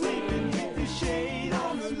people sleeping with the shade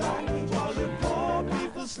on the light, while the poor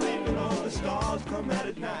people sleeping, all the stars come out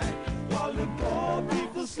at night. While the poor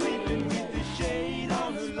people sleeping with the shade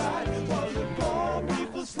on the light, while the poor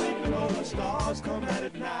people sleeping, all the stars come out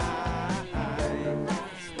at night.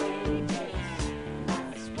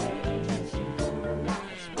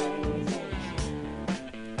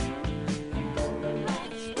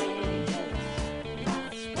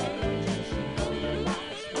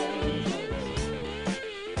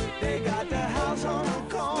 They got the house on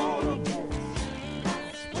the corner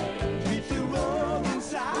with the rug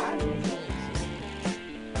inside.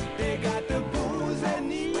 They got the booze they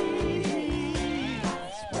need,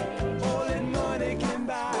 all that money can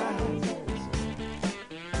buy.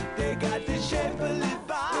 They got the shapely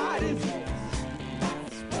bodies,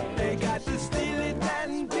 they got the steely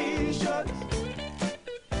tan t-shirts,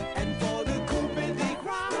 and for the coupe they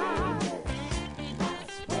cry.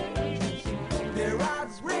 They're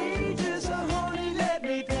outrageous, honey, let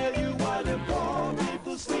me tell you. While the poor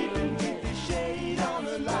people sleeping with the shade on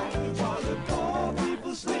the light, while the poor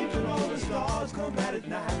people sleeping, all the stars come out at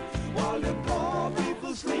night. While the poor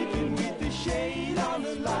people sleeping with the shade on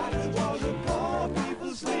the light, while the poor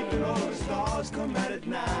people sleeping, all the stars come out at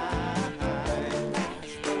night.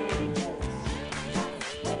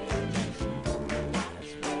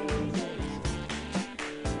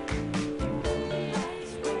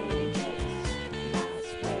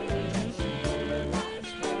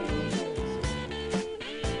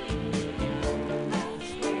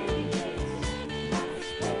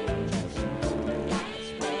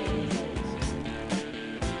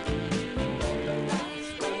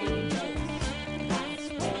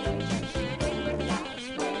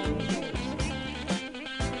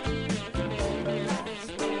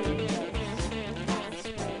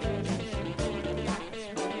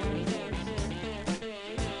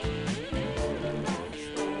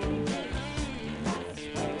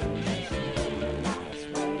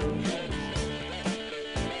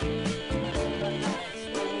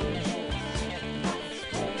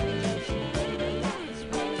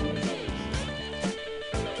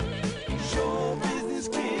 Show business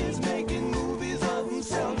kids making movies of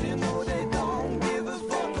themselves. You know they don't give a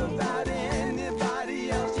fuck about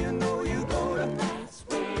anybody else. You know you go to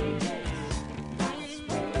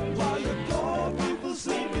while the poor people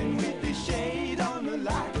sleeping with the shade on the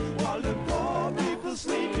light. While the poor people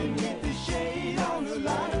sleeping with the shade on the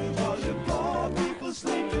light. While the poor people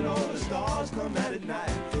sleeping, all the stars come out at night.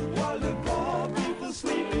 While the poor people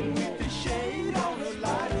sleeping with the shade on the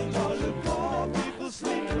light. While the poor people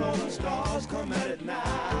sleeping, all the stars come out at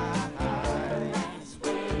night.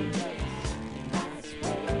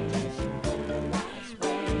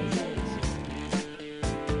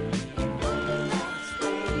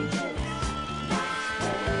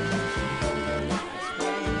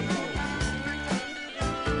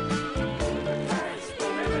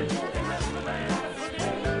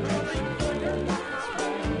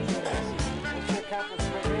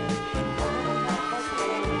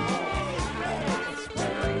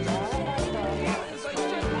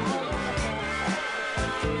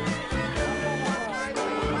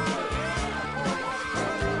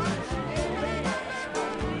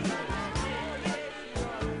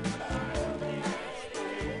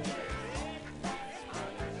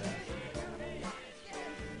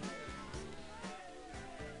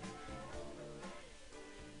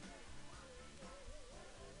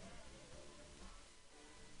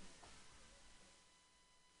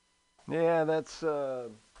 Yeah, that's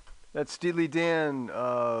Steely Dan,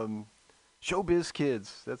 Showbiz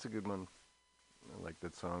Kids. That's a good one. I like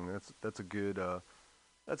that song. That's a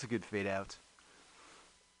good fade out.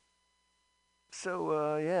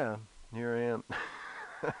 So yeah, here I am.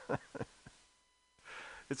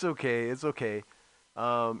 It's okay. It's okay.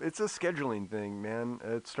 It's a scheduling thing, man.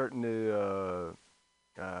 It's starting to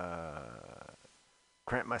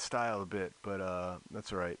cramp my style a bit, but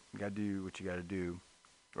that's all right. You gotta do what you gotta do,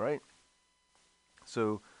 right?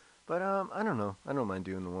 So, but I don't know. I don't mind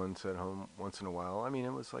doing the ones at home once in a while. I mean,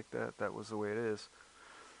 it was like that. That was the way it is.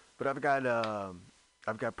 But I've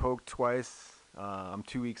got poked twice. I'm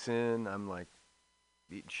 2 weeks in. I'm like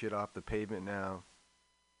eating shit off the pavement now.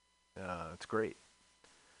 It's great.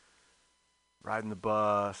 Riding the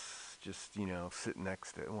bus, just sitting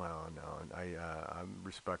next to. Well, no, I'm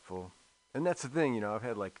respectful. And that's the thing, you know. I've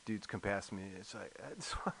had like dudes come past me. It's like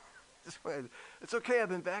it's okay. I've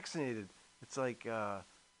been vaccinated. It's like, oh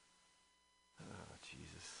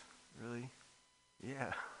Jesus, really?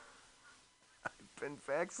 Yeah, I've been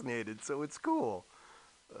vaccinated, so it's cool.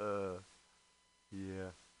 Uh,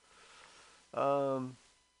 yeah. Um.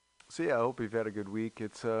 So yeah, I hope you've had a good week.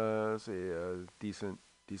 It's a decent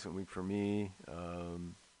week for me. Uh,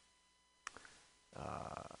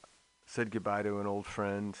 Said goodbye to an old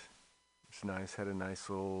friend. It's nice. Had a nice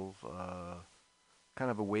little kind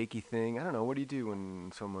of a wakey thing. I don't know. What do you do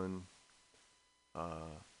when someone?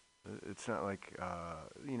 Uh, it's not like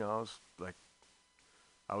you know.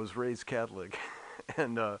 I was raised Catholic,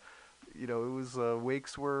 and you know, it was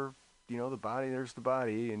wakes where you know the body. There's the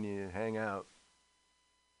body, and you hang out.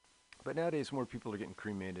 But nowadays, more people are getting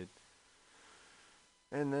cremated,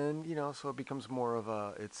 and then you know, so it becomes more of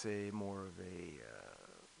a. It's a more of a.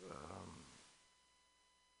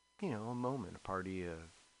 You know, a moment, a party, a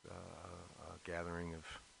gathering of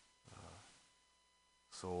uh,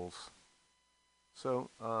 souls.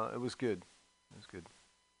 So it was good. It was good.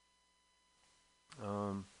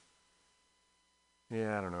 Um,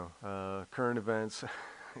 yeah, I don't know. Current events.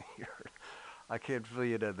 I can't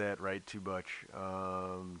really get at that right too much.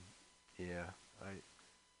 Yeah,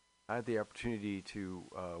 I had the opportunity to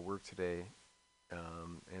work today,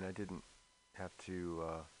 and I didn't have to.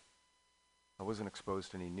 I wasn't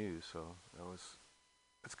exposed to any news, so that was.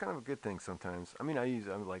 It's kind of a good thing sometimes. I mean, I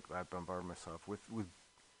bombard myself with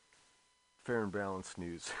fair and balanced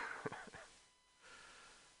news.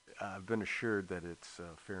 I've been assured that it's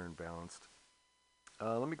fair and balanced.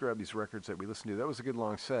 Let me grab these records that we listened to. That was a good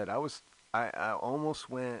long set. I almost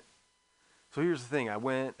went. So here's the thing. I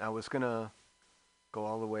was gonna go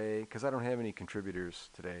all the way because I don't have any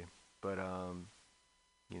contributors today. But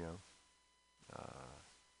you know,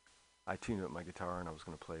 I tuned up my guitar and I was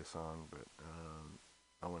gonna play a song, but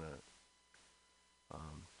I want to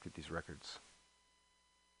get these records.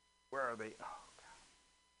 Where are they? Oh,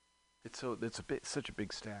 it's such a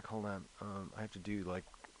big stack. Hold on. I have to do like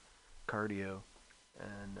cardio,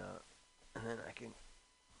 and then I can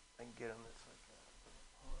get on this like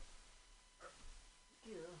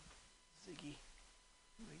Ziggy.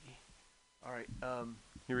 All right.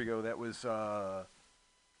 Here we go. That was that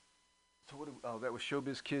was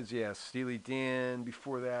Showbiz Kids. Yeah, Steely Dan.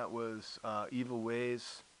 Before that was Evil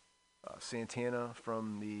Ways. Santana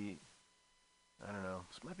from the I don't know.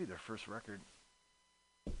 This might be their first record.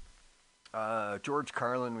 George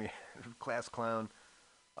Carlin, we class clown.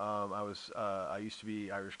 I used to be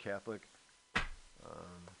Irish Catholic. You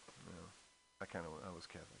know, I was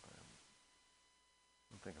Catholic. I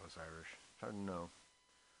don't think I was Irish. It's hard to know.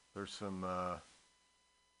 There's some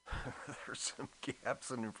there's some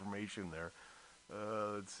gaps in information there.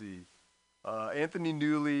 Let's see. Anthony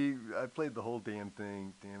Newley. I played the whole damn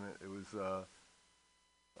thing. Damn it! It was I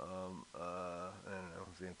don't know. It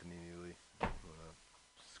was Anthony Newley.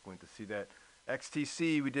 Squint to see that.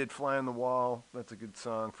 XTC, we did Fly on the Wall. That's a good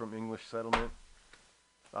song from English Settlement.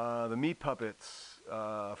 The Meat Puppets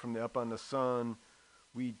from the Up on the Sun.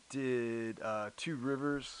 We did Two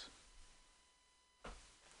Rivers.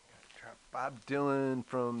 Bob Dylan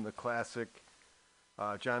from the classic.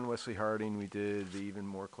 John Wesley Harding, we did the even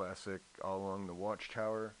more classic All Along the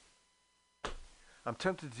Watchtower. I'm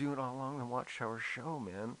tempted to do an All Along the Watchtower show,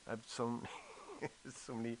 man. I've so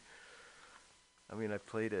many. I mean, I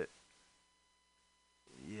played it.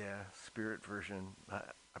 Yeah, Spirit version. I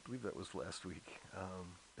believe that was last week.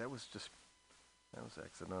 That was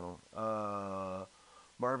accidental.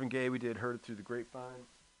 Marvin Gaye, we did Heard It Through the Grapevine.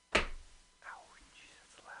 Ow, jeez,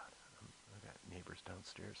 that's loud. I got neighbors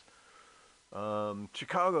downstairs.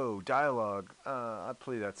 Chicago, Dialogue. I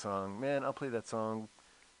play that song. Man, I'll play that song,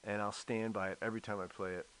 and I'll stand by it every time I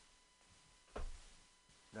play it.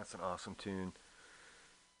 That's an awesome tune.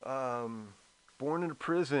 Born in a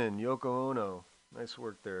Prison, Yoko Ono. Nice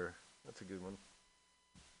work there. That's a good one.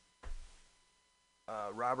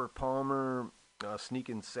 Robert Palmer,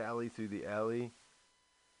 Sneaking Sally Through the Alley.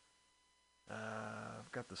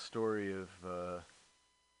 I've got the story of, I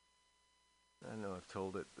don't know, I've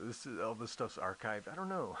told it. All this stuff's archived. I don't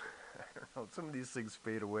know. I don't know. Some of these things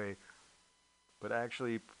fade away. But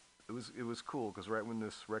actually, it was cool because right when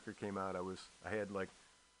this record came out,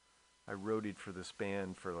 I roadied for this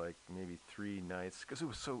band for like maybe 3 nights because it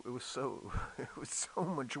was so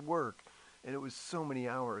much work, and it was so many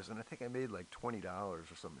hours, and I think I made like $20 or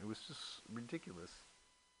something. It was just ridiculous.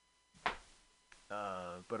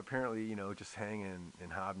 But apparently, you know, just hanging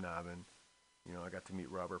and hobnobbing, you know, I got to meet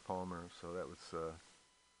Robert Palmer, so that was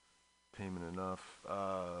payment enough.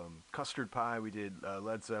 Custard Pie, we did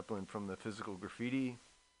Led Zeppelin from the Physical Graffiti.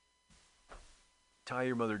 Tie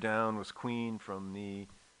Your Mother Down was Queen from the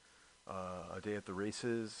A Day at the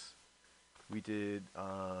Races. We did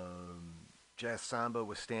Jazz Samba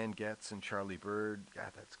with Stan Getz and Charlie Bird.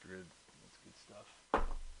 God, that's good. That's good stuff.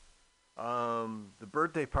 The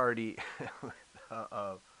Birthday Party with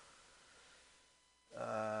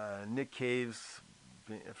Nick Cave's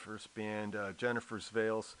first band, Jennifer's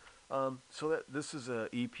Veils. So this is a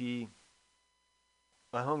EP.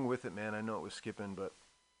 I hung with it, man. I know it was skipping, but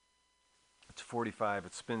it's 45.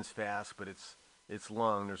 It spins fast, but it's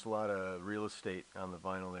long. There's a lot of real estate on the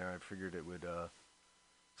vinyl there. I figured it would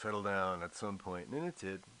settle down at some point, and it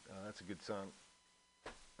did. That's a good song.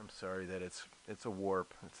 I'm sorry that it's a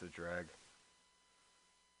warp. It's a drag.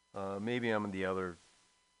 Maybe I'm in the other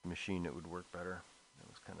machine that would work better. That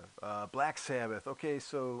was kind of Black Sabbath. Okay,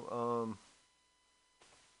 so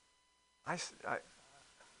I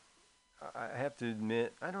have to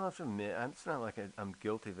admit, I don't have to admit, it's not like I'm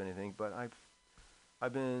guilty of anything, but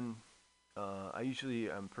I've been,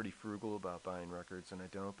 I'm pretty frugal about buying records, and I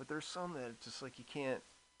don't, but there's some that just like you can't,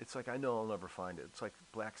 it's like I know I'll never find it. It's like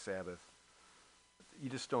Black Sabbath. You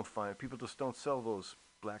just don't find, people just don't sell those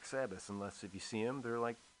Black Sabbaths unless if you see them, they're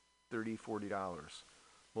like $30, $40.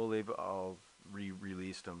 Well, they've all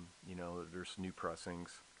re-released them, you know, there's new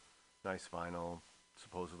pressings, nice vinyl,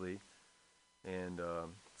 supposedly. And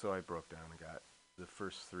so I broke down and got the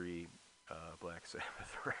first 3 Black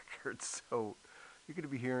Sabbath records. So you're going to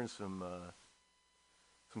be hearing some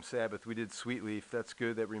Sabbath. We did Sweet Leaf. That's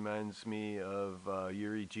good. That reminds me of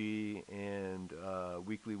Yuri G and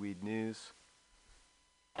Weekly Weed News.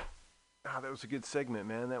 That was a good segment,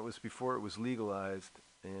 man. That was before it was legalized.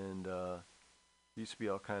 And used to be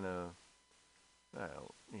all kind of,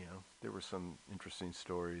 you know, there were some interesting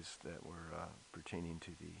stories that were pertaining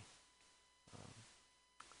to the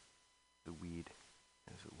weed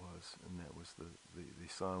as it was, and that was the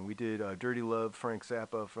song. We did Dirty Love, Frank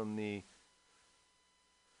Zappa from the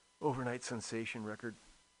Overnight Sensation record.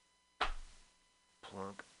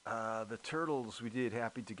 Plunk. The Turtles, we did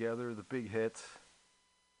Happy Together, the big hit,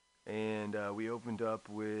 and we opened up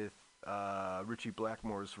with Richie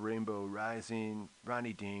Blackmore's Rainbow Rising,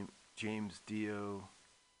 Ronnie James Dio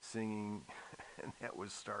singing, and that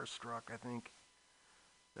was Starstruck, I think.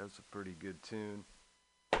 That was a pretty good tune.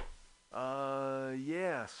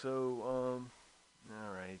 Yeah, so,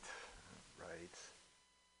 alright.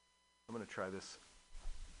 I'm gonna try this.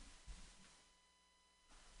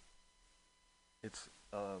 It's,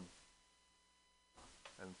 I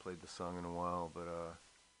haven't played the song in a while, but,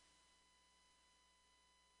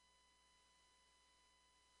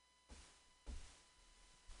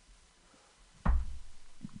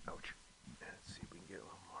 ouch. Let's see if we can get a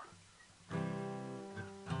little more.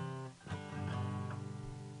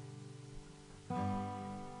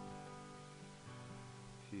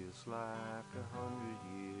 Feels like 100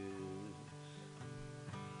 years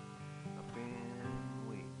I've been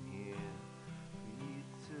waiting here for you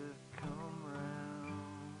to come round.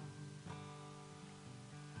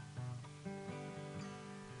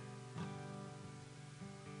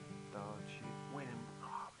 Thought you'd win.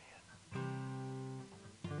 Oh man.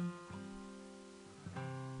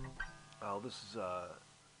 Oh, this is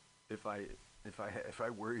if I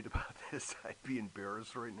worried about this, I'd be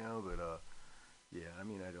embarrassed right now. But yeah, I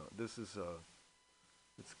mean, I don't. This is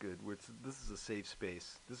it's good. This is a safe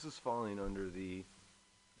space. This is falling under the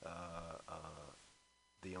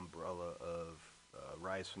umbrella of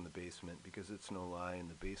Rise from the Basement, because it's no lie. In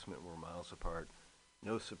the basement, we're miles apart.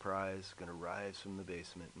 No surprise, gonna rise from the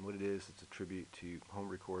basement. And what it is, it's a tribute to home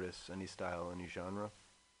recordists, any style, any genre.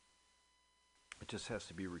 It just has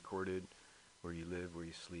to be recorded where you live, where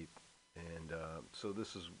you sleep. And so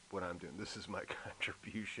this is what I'm doing. This is my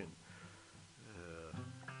contribution.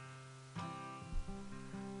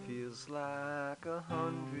 Feels like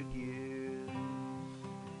 100 years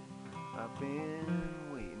I've been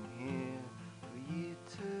waiting here for you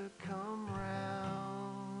to come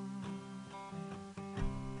round.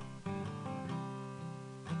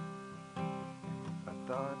 I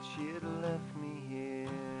thought she'd left me here.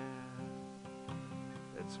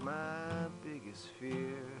 That's my biggest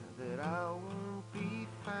fear, that I won't be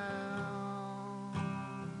found.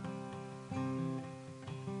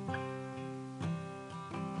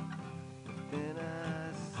 Then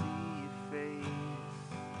I see your face,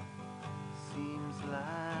 seems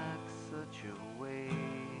like such a waste.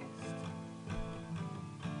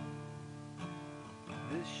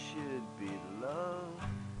 This should be love.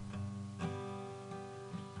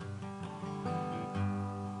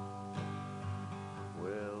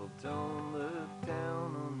 Well, don't look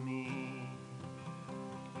down on me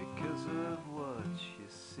because of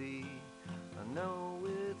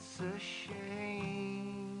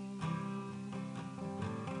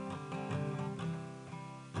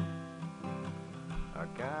I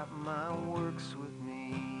got my works with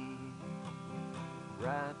me,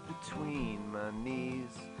 right between my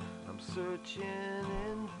knees. I'm searching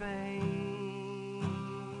in vain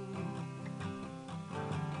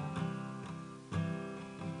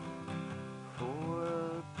for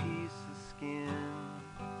a piece of skin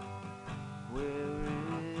where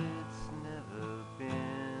it's never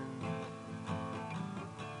been.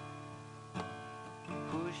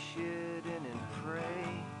 Push it in and pray.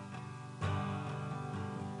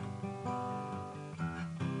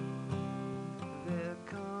 There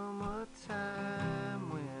come a time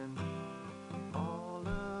when all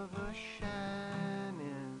of us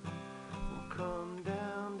shining will come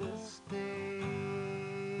down to stay.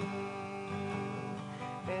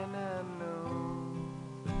 And I know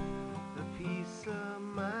the piece of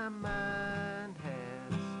my mind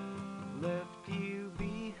has left you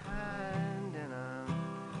behind, and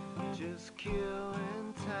I'm just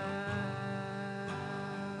killing time.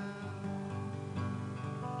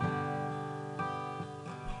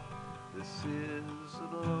 This is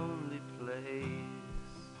a lonely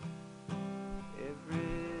place.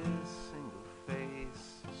 Every single face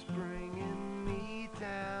is bringing me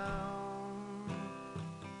down.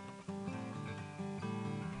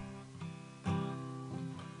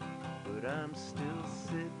 But I'm still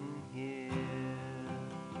sitting here,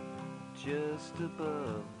 just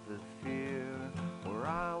above the fear, where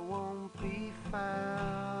I won't be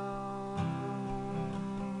found.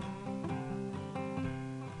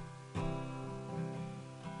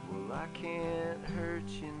 Well, I can't hurt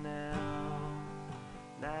you now,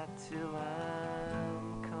 not till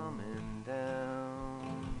I'm coming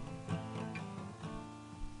down.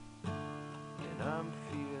 And I'm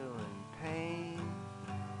feeling pain.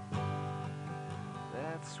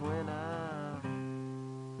 That's when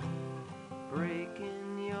I'm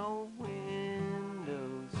breaking your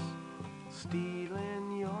windows,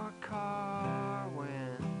 stealing your car,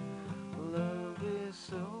 when love is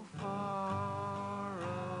so far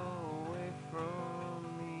away from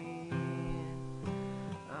me.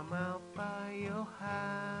 I'm out by your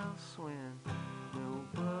house when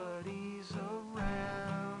nobody's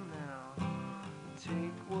around now.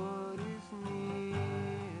 Take what is near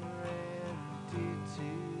and do to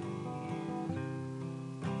you.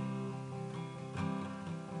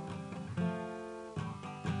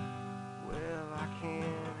 Well,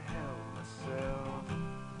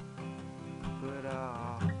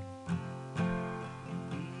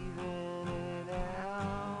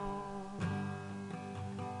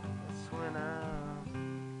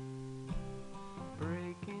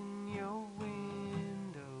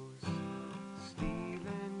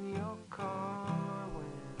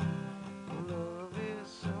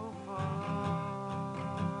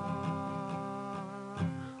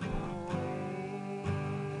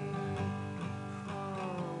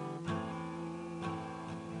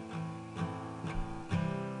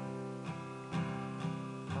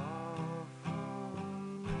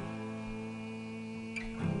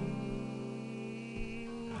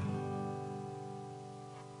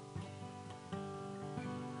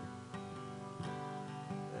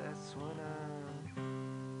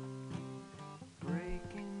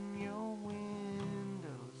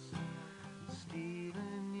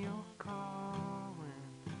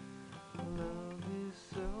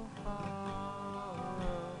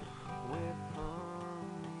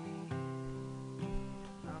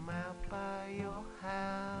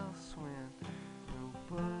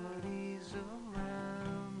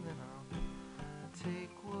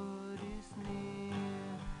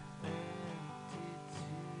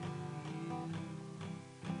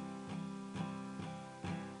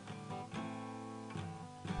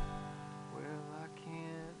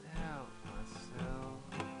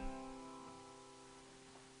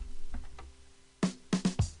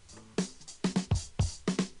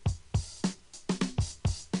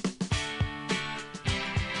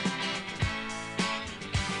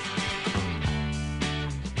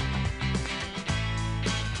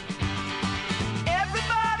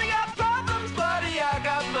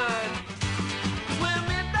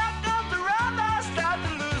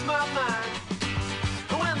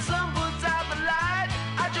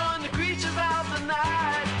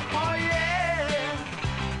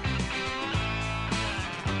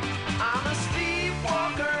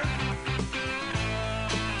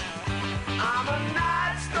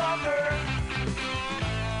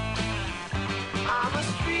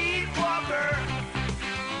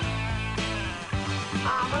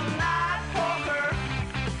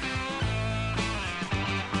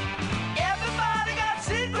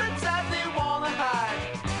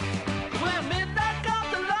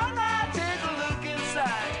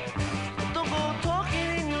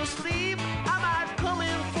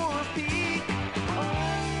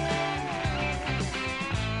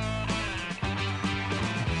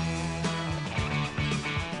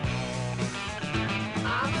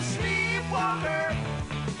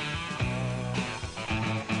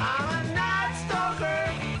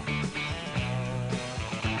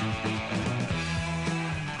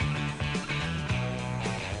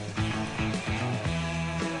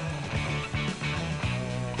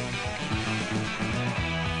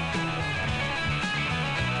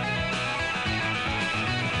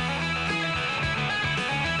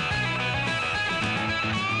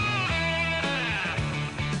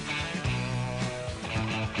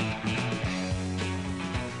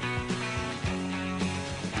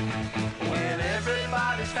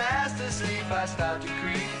 asleep, I start to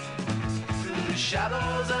creep. Through the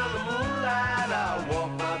shadows of the moonlight, I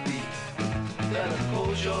walk my beat. Better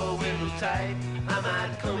close your window tight, I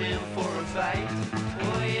might come in for a fight.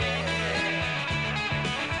 Oh yeah.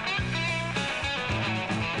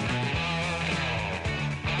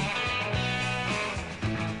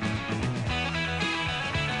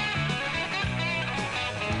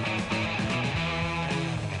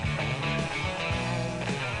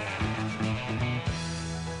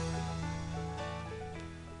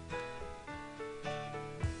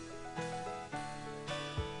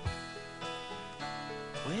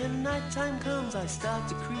 When nighttime comes, I start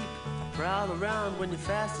to creep. I prowl around when you're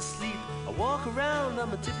fast asleep. I walk around on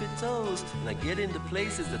my tippy toes, and I get into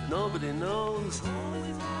places that nobody knows.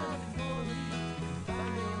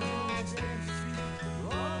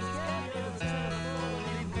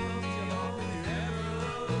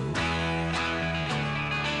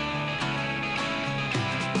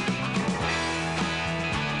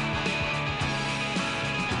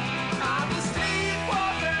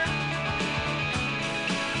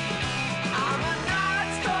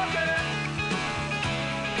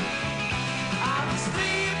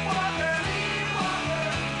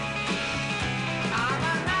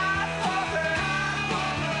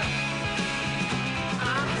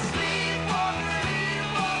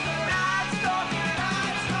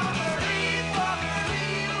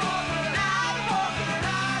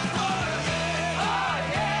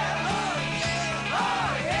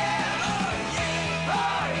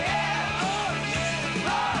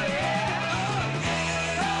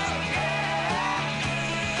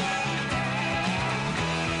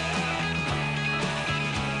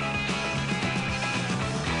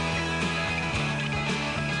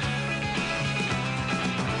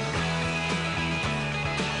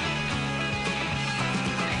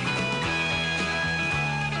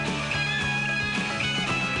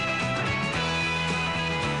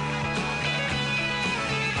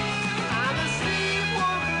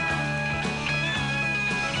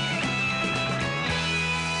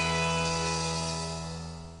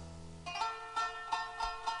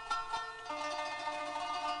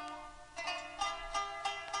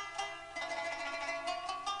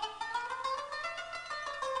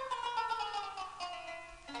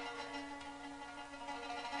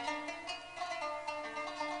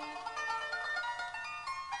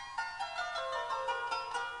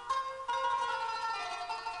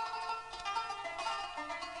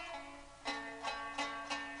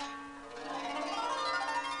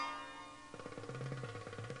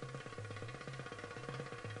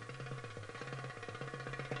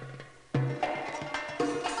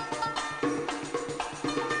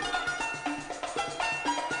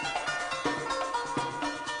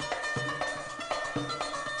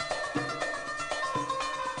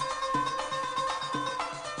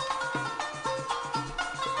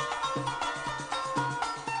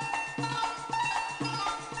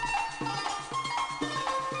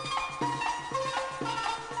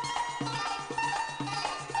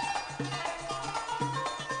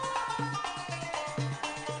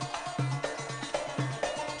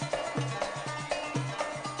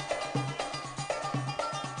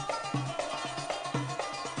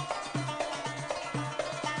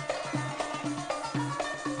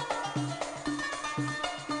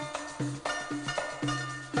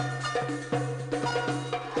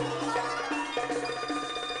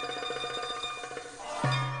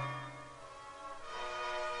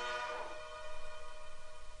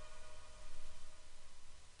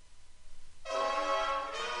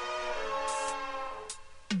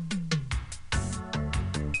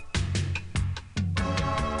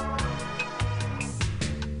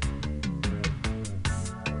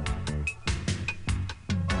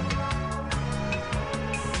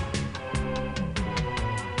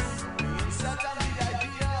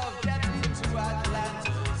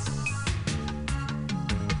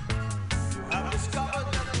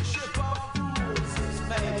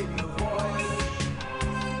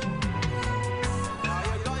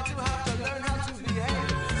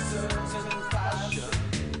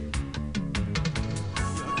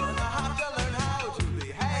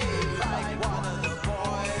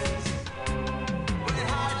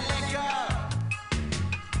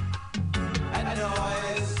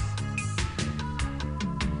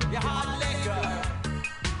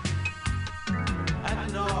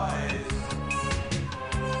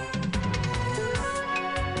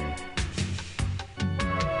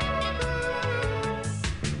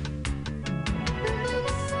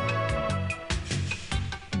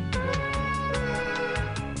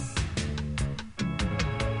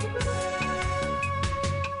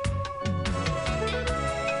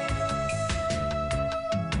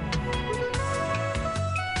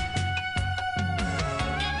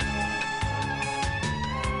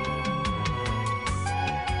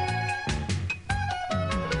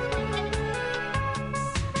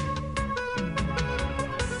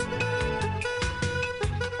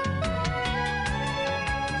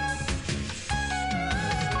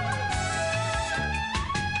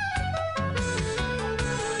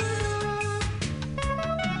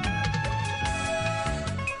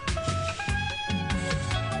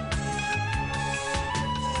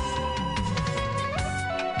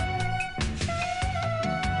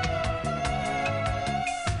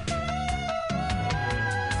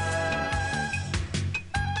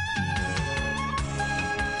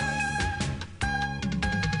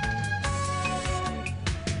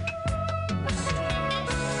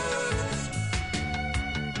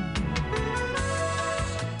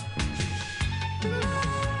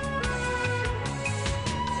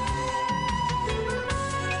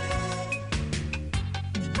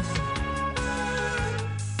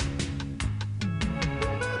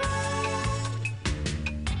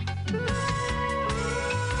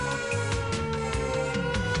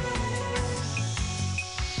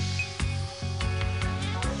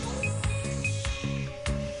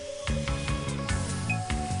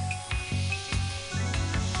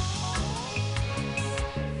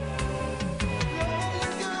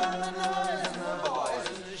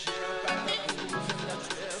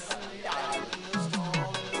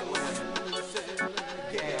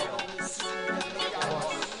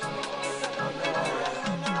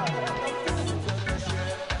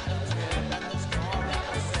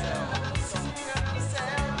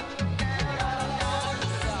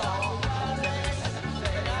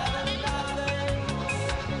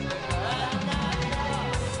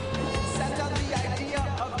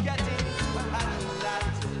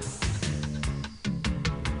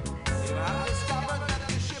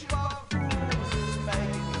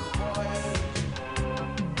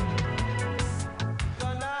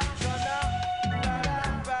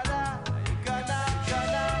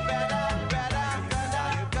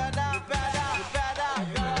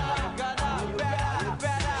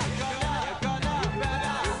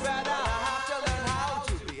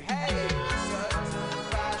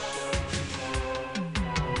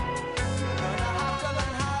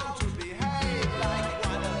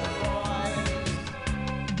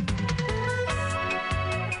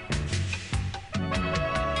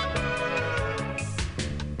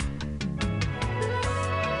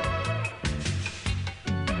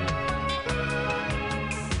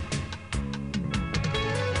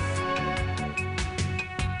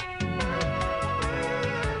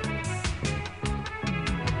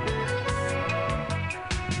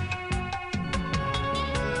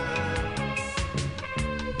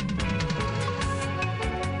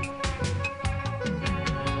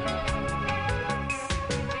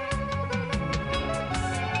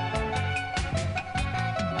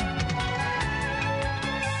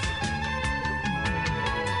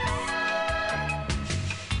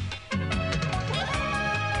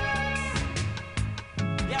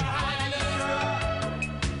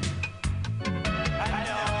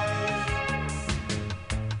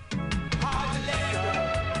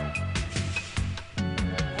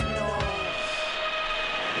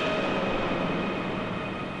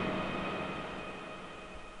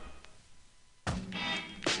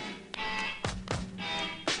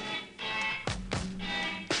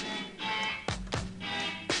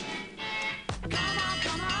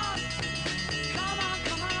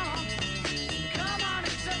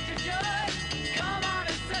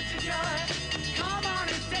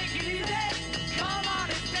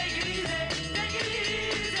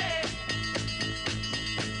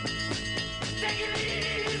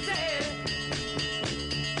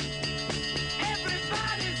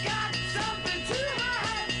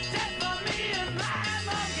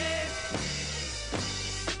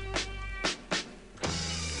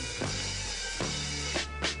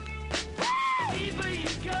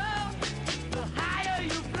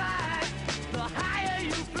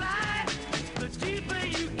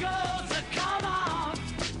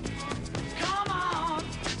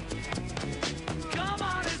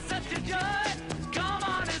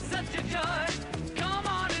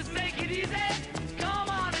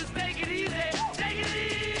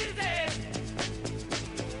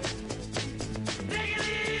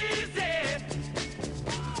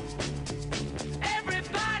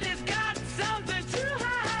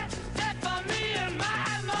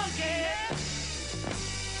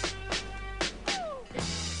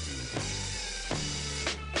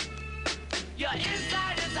 Your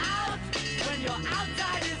inside is out when your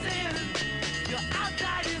outside is in. Your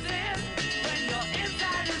outside is in when your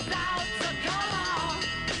inside is out. So come on,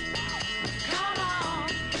 come on,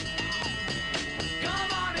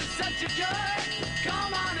 come on and set your joy.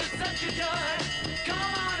 Come on and set your joy. Come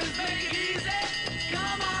on and make it easy.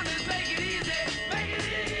 Come on and make it easy. Make it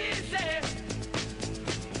easy.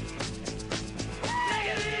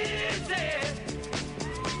 Make it easy.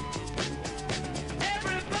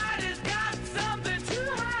 Everybody's got something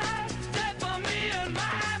to hide, except for me and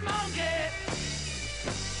my monkey.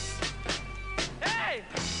 Hey!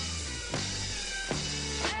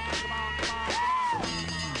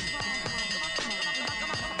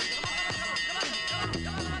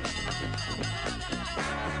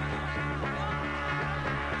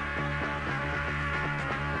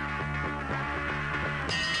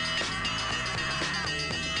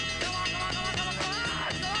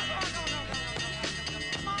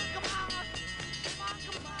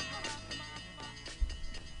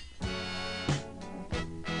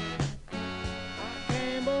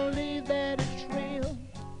 Can't believe that it's real.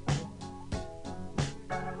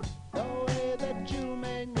 The way that you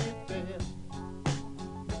make me feel.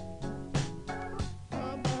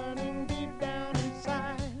 I'm burning deep down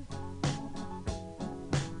inside.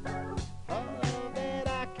 A love that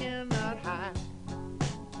I cannot hide.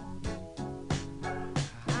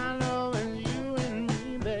 I know it's you and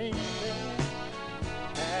me, baby.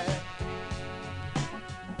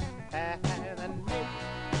 And make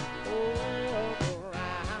the world go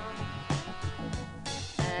round.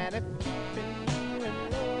 And if keeping you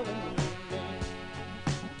and loving you,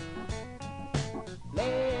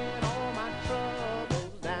 laying all my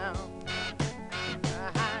troubles down.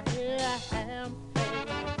 Here I am,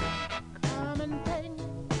 baby. Come and take me.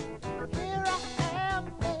 Here I am,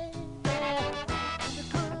 baby.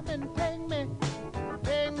 Come and take me.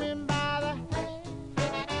 Take me by the hand.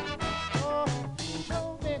 Oh,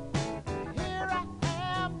 show me. Here I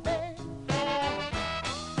am, baby.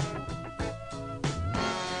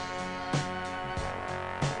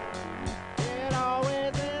 It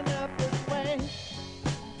always ends up this way.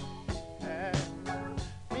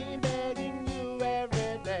 Me begging you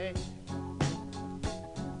every day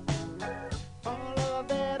for love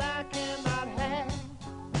that I cannot have.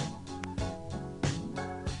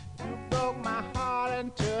 You broke my heart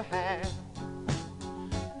into half.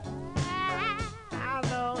 I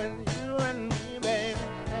know it's you and me, baby.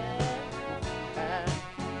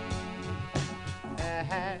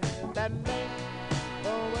 That make the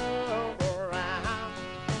world go round.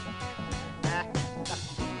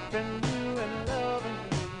 Keeping you and loving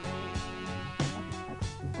you,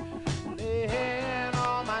 laying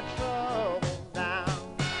all my troubles down.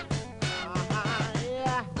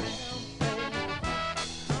 Yeah, baby.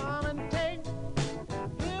 Come and take me.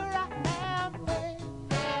 Here I am, baby.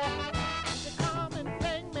 Come and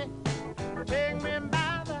take me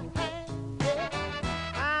by the hand. Yeah,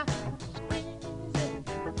 I squeeze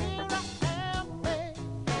it. Here I am, baby.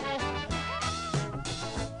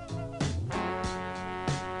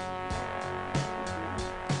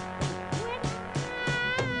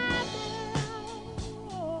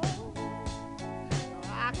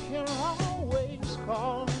 I can always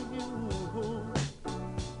call you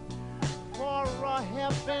for a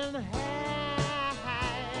helping hand.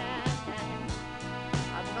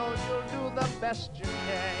 I know you'll do the best you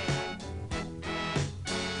can,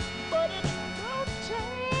 but it don't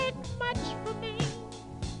take much for me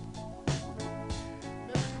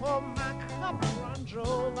before my cup runs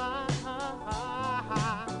over.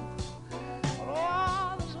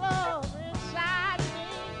 All this love inside me,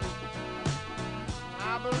 I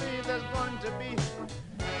believe there's going to be an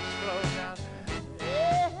explosion.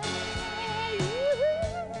 Yeah, you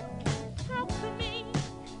talk to me,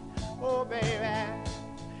 oh baby.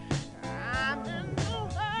 I'm in no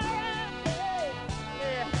hurry.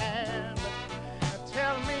 Yeah,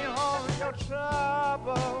 tell me all your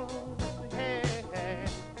troubles. Yeah, and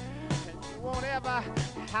you won't ever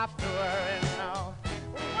have to worry now.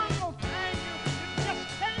 One more thing, you just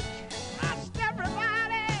can't trust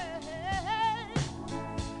everybody.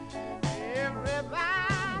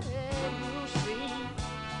 Everybody you see.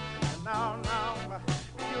 No,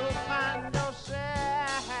 you'll find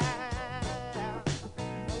yourself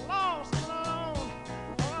lost and alone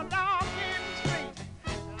on a dark end street.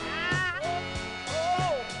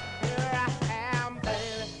 Oh, here I am,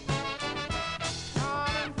 baby.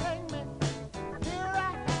 Come and take me. Here I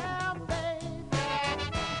am, baby.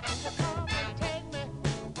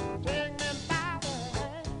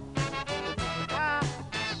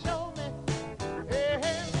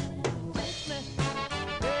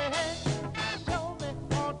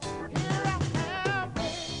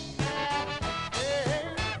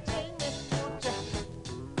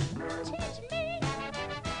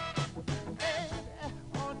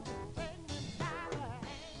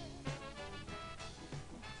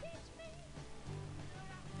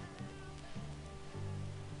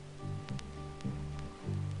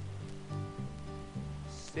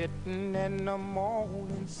 sitting in the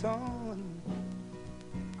morning sun.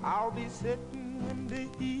 I'll be sitting when the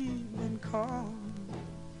evening comes,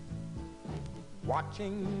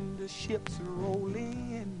 watching the ships roll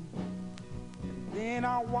in, and then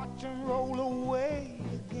I'll watch them roll away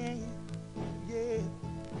again. Yeah,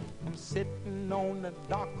 I'm sitting on the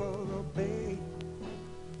dock of the bay,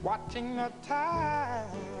 watching the tide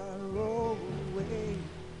roll away.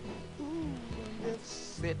 Ooh, I'm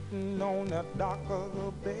just sitting on the dock of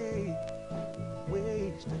the bay,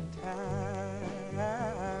 wasting time.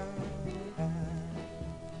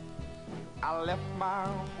 I left my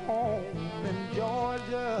home in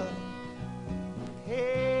Georgia,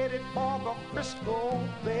 headed for the Frisco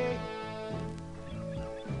Bay,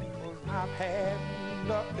 'cause I've had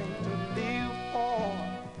nothing to live for,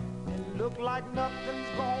 and look like nothing's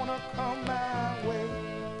gonna come my way.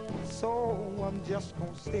 So I'm just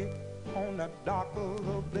gonna sit on the dock of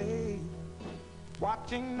the bay,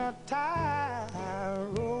 watching the tide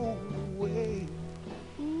roll away.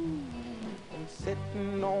 Ooh, I'm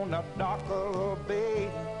sitting on the dock of the bay,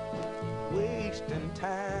 wasting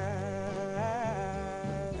time.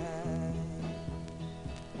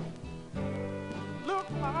 Look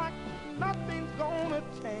like nothing's gonna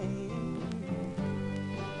change.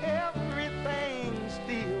 Everything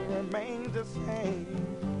still remains the same.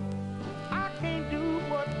 I can't do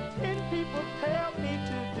what 10 people tell me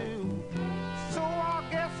to do, so I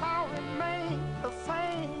guess I'll remain the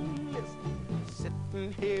same. Listen,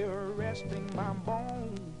 sitting here resting my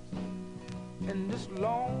bones, and this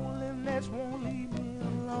loneliness won't leave me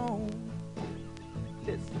alone.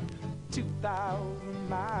 Listen, 2,000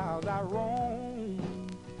 miles I roam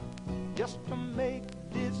just to make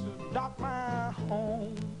this dock my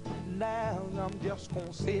home. Now I'm just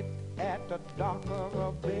gonna sit at the dock of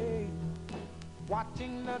the bay,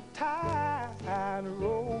 watching the tide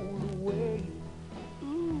roll away.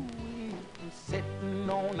 Ooh, I'm sitting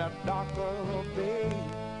on the dock of the bay,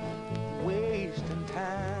 wasting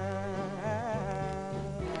time.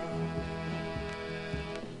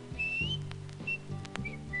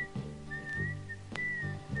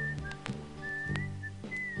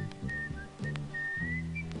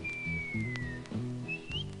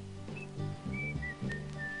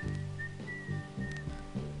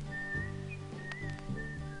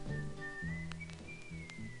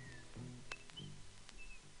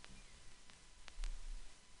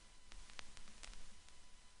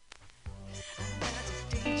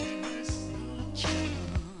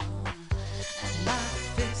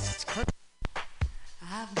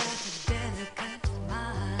 I've got a delicate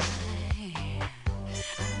mind.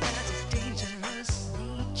 I've got a dangerous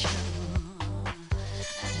nature,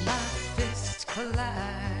 and my fist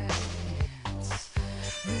collides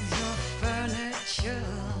with your furniture.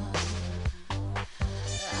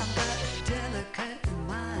 I've got a delicate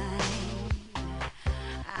mind.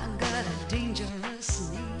 I've got a dangerous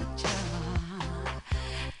nature,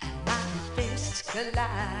 and my fist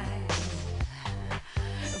collides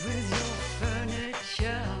with your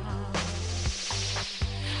furniture.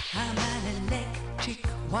 I'm an electric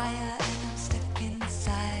wire and I'm stuck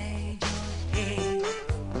inside your head.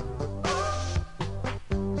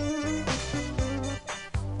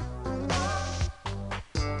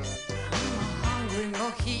 I'm a hungry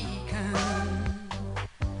Mohican.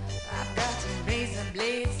 I've got a razor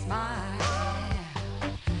blade smile,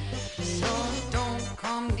 so don't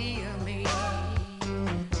come near me.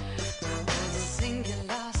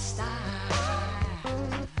 Singular style,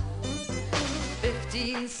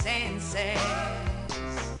 15 senses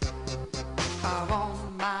are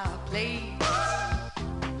on my plate.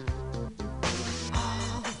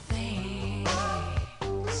 All the things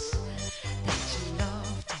that you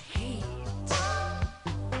love to hate.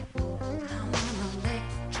 I'm an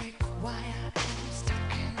electric wire and I'm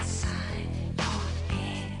stuck inside your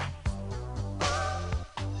head.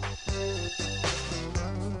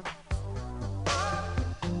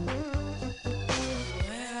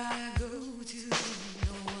 Where I go to,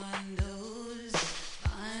 no one knows.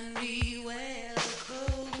 Find me well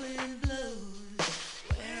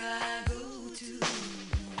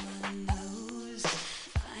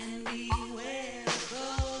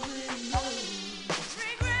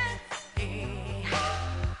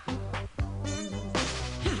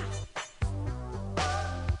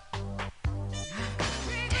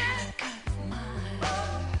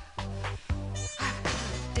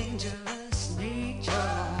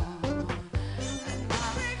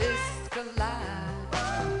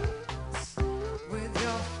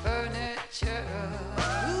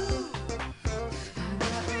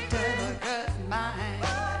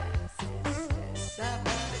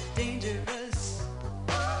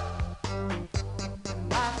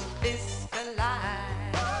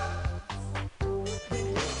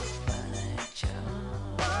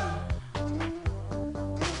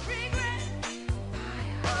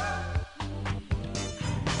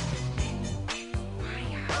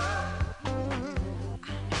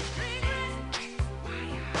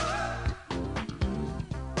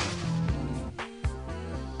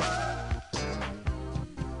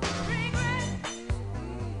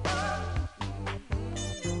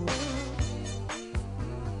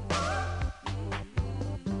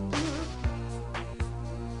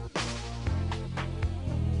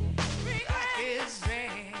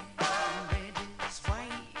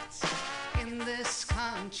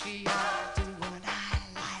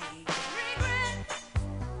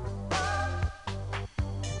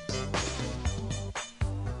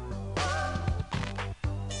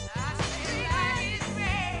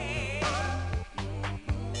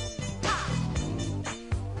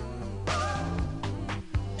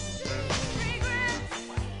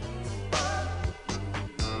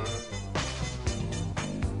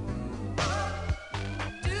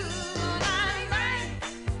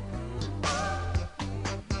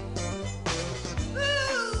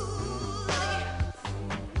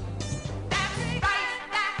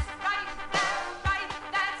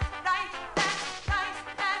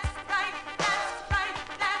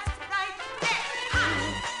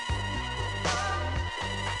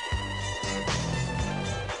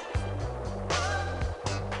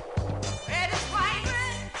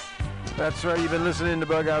That's right, you've been listening to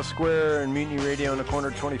BughouseSquare and Mutiny Radio on the corner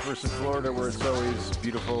of 21st and Florida, where it's always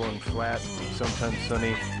beautiful and flat and sometimes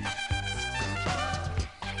sunny.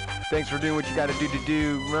 Thanks for doing what you got to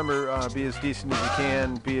do. Remember, be as decent as you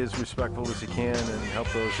can, be as respectful as you can, and help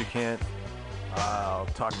those who can't. I'll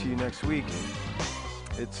talk to you next week.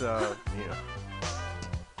 It's,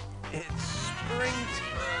 it's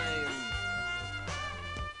springtime.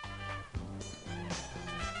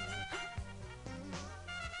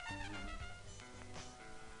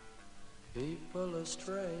 People are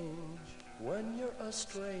strange when you're a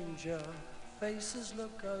stranger. Faces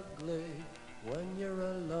look ugly when you're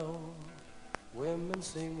alone. Women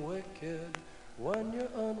seem wicked when you're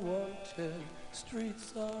unwanted.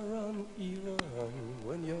 Streets are uneven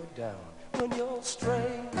when you're down. When you're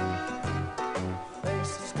strange,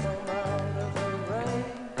 faces come out of the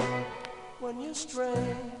rain. When you're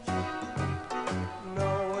strange,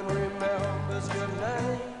 no one remembers your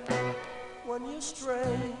name. When you're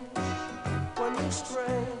strange, when you're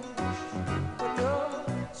strange, when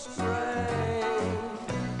you're strange.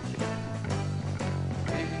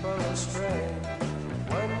 People are strange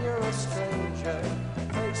when you're a stranger.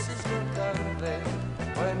 Faces look ugly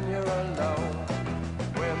when you're alone.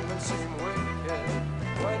 Women seem wicked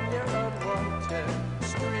when you're unwanted.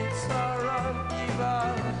 Streets are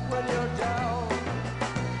uneven when you're down.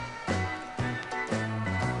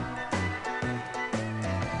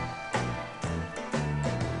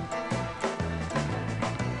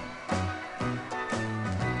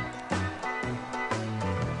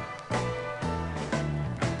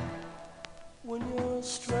 When you're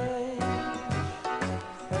strange,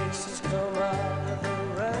 faces come out of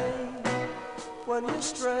the rain. When you're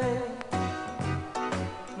strange,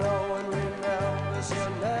 no one remembers your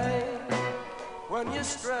name. When you're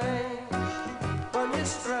strange,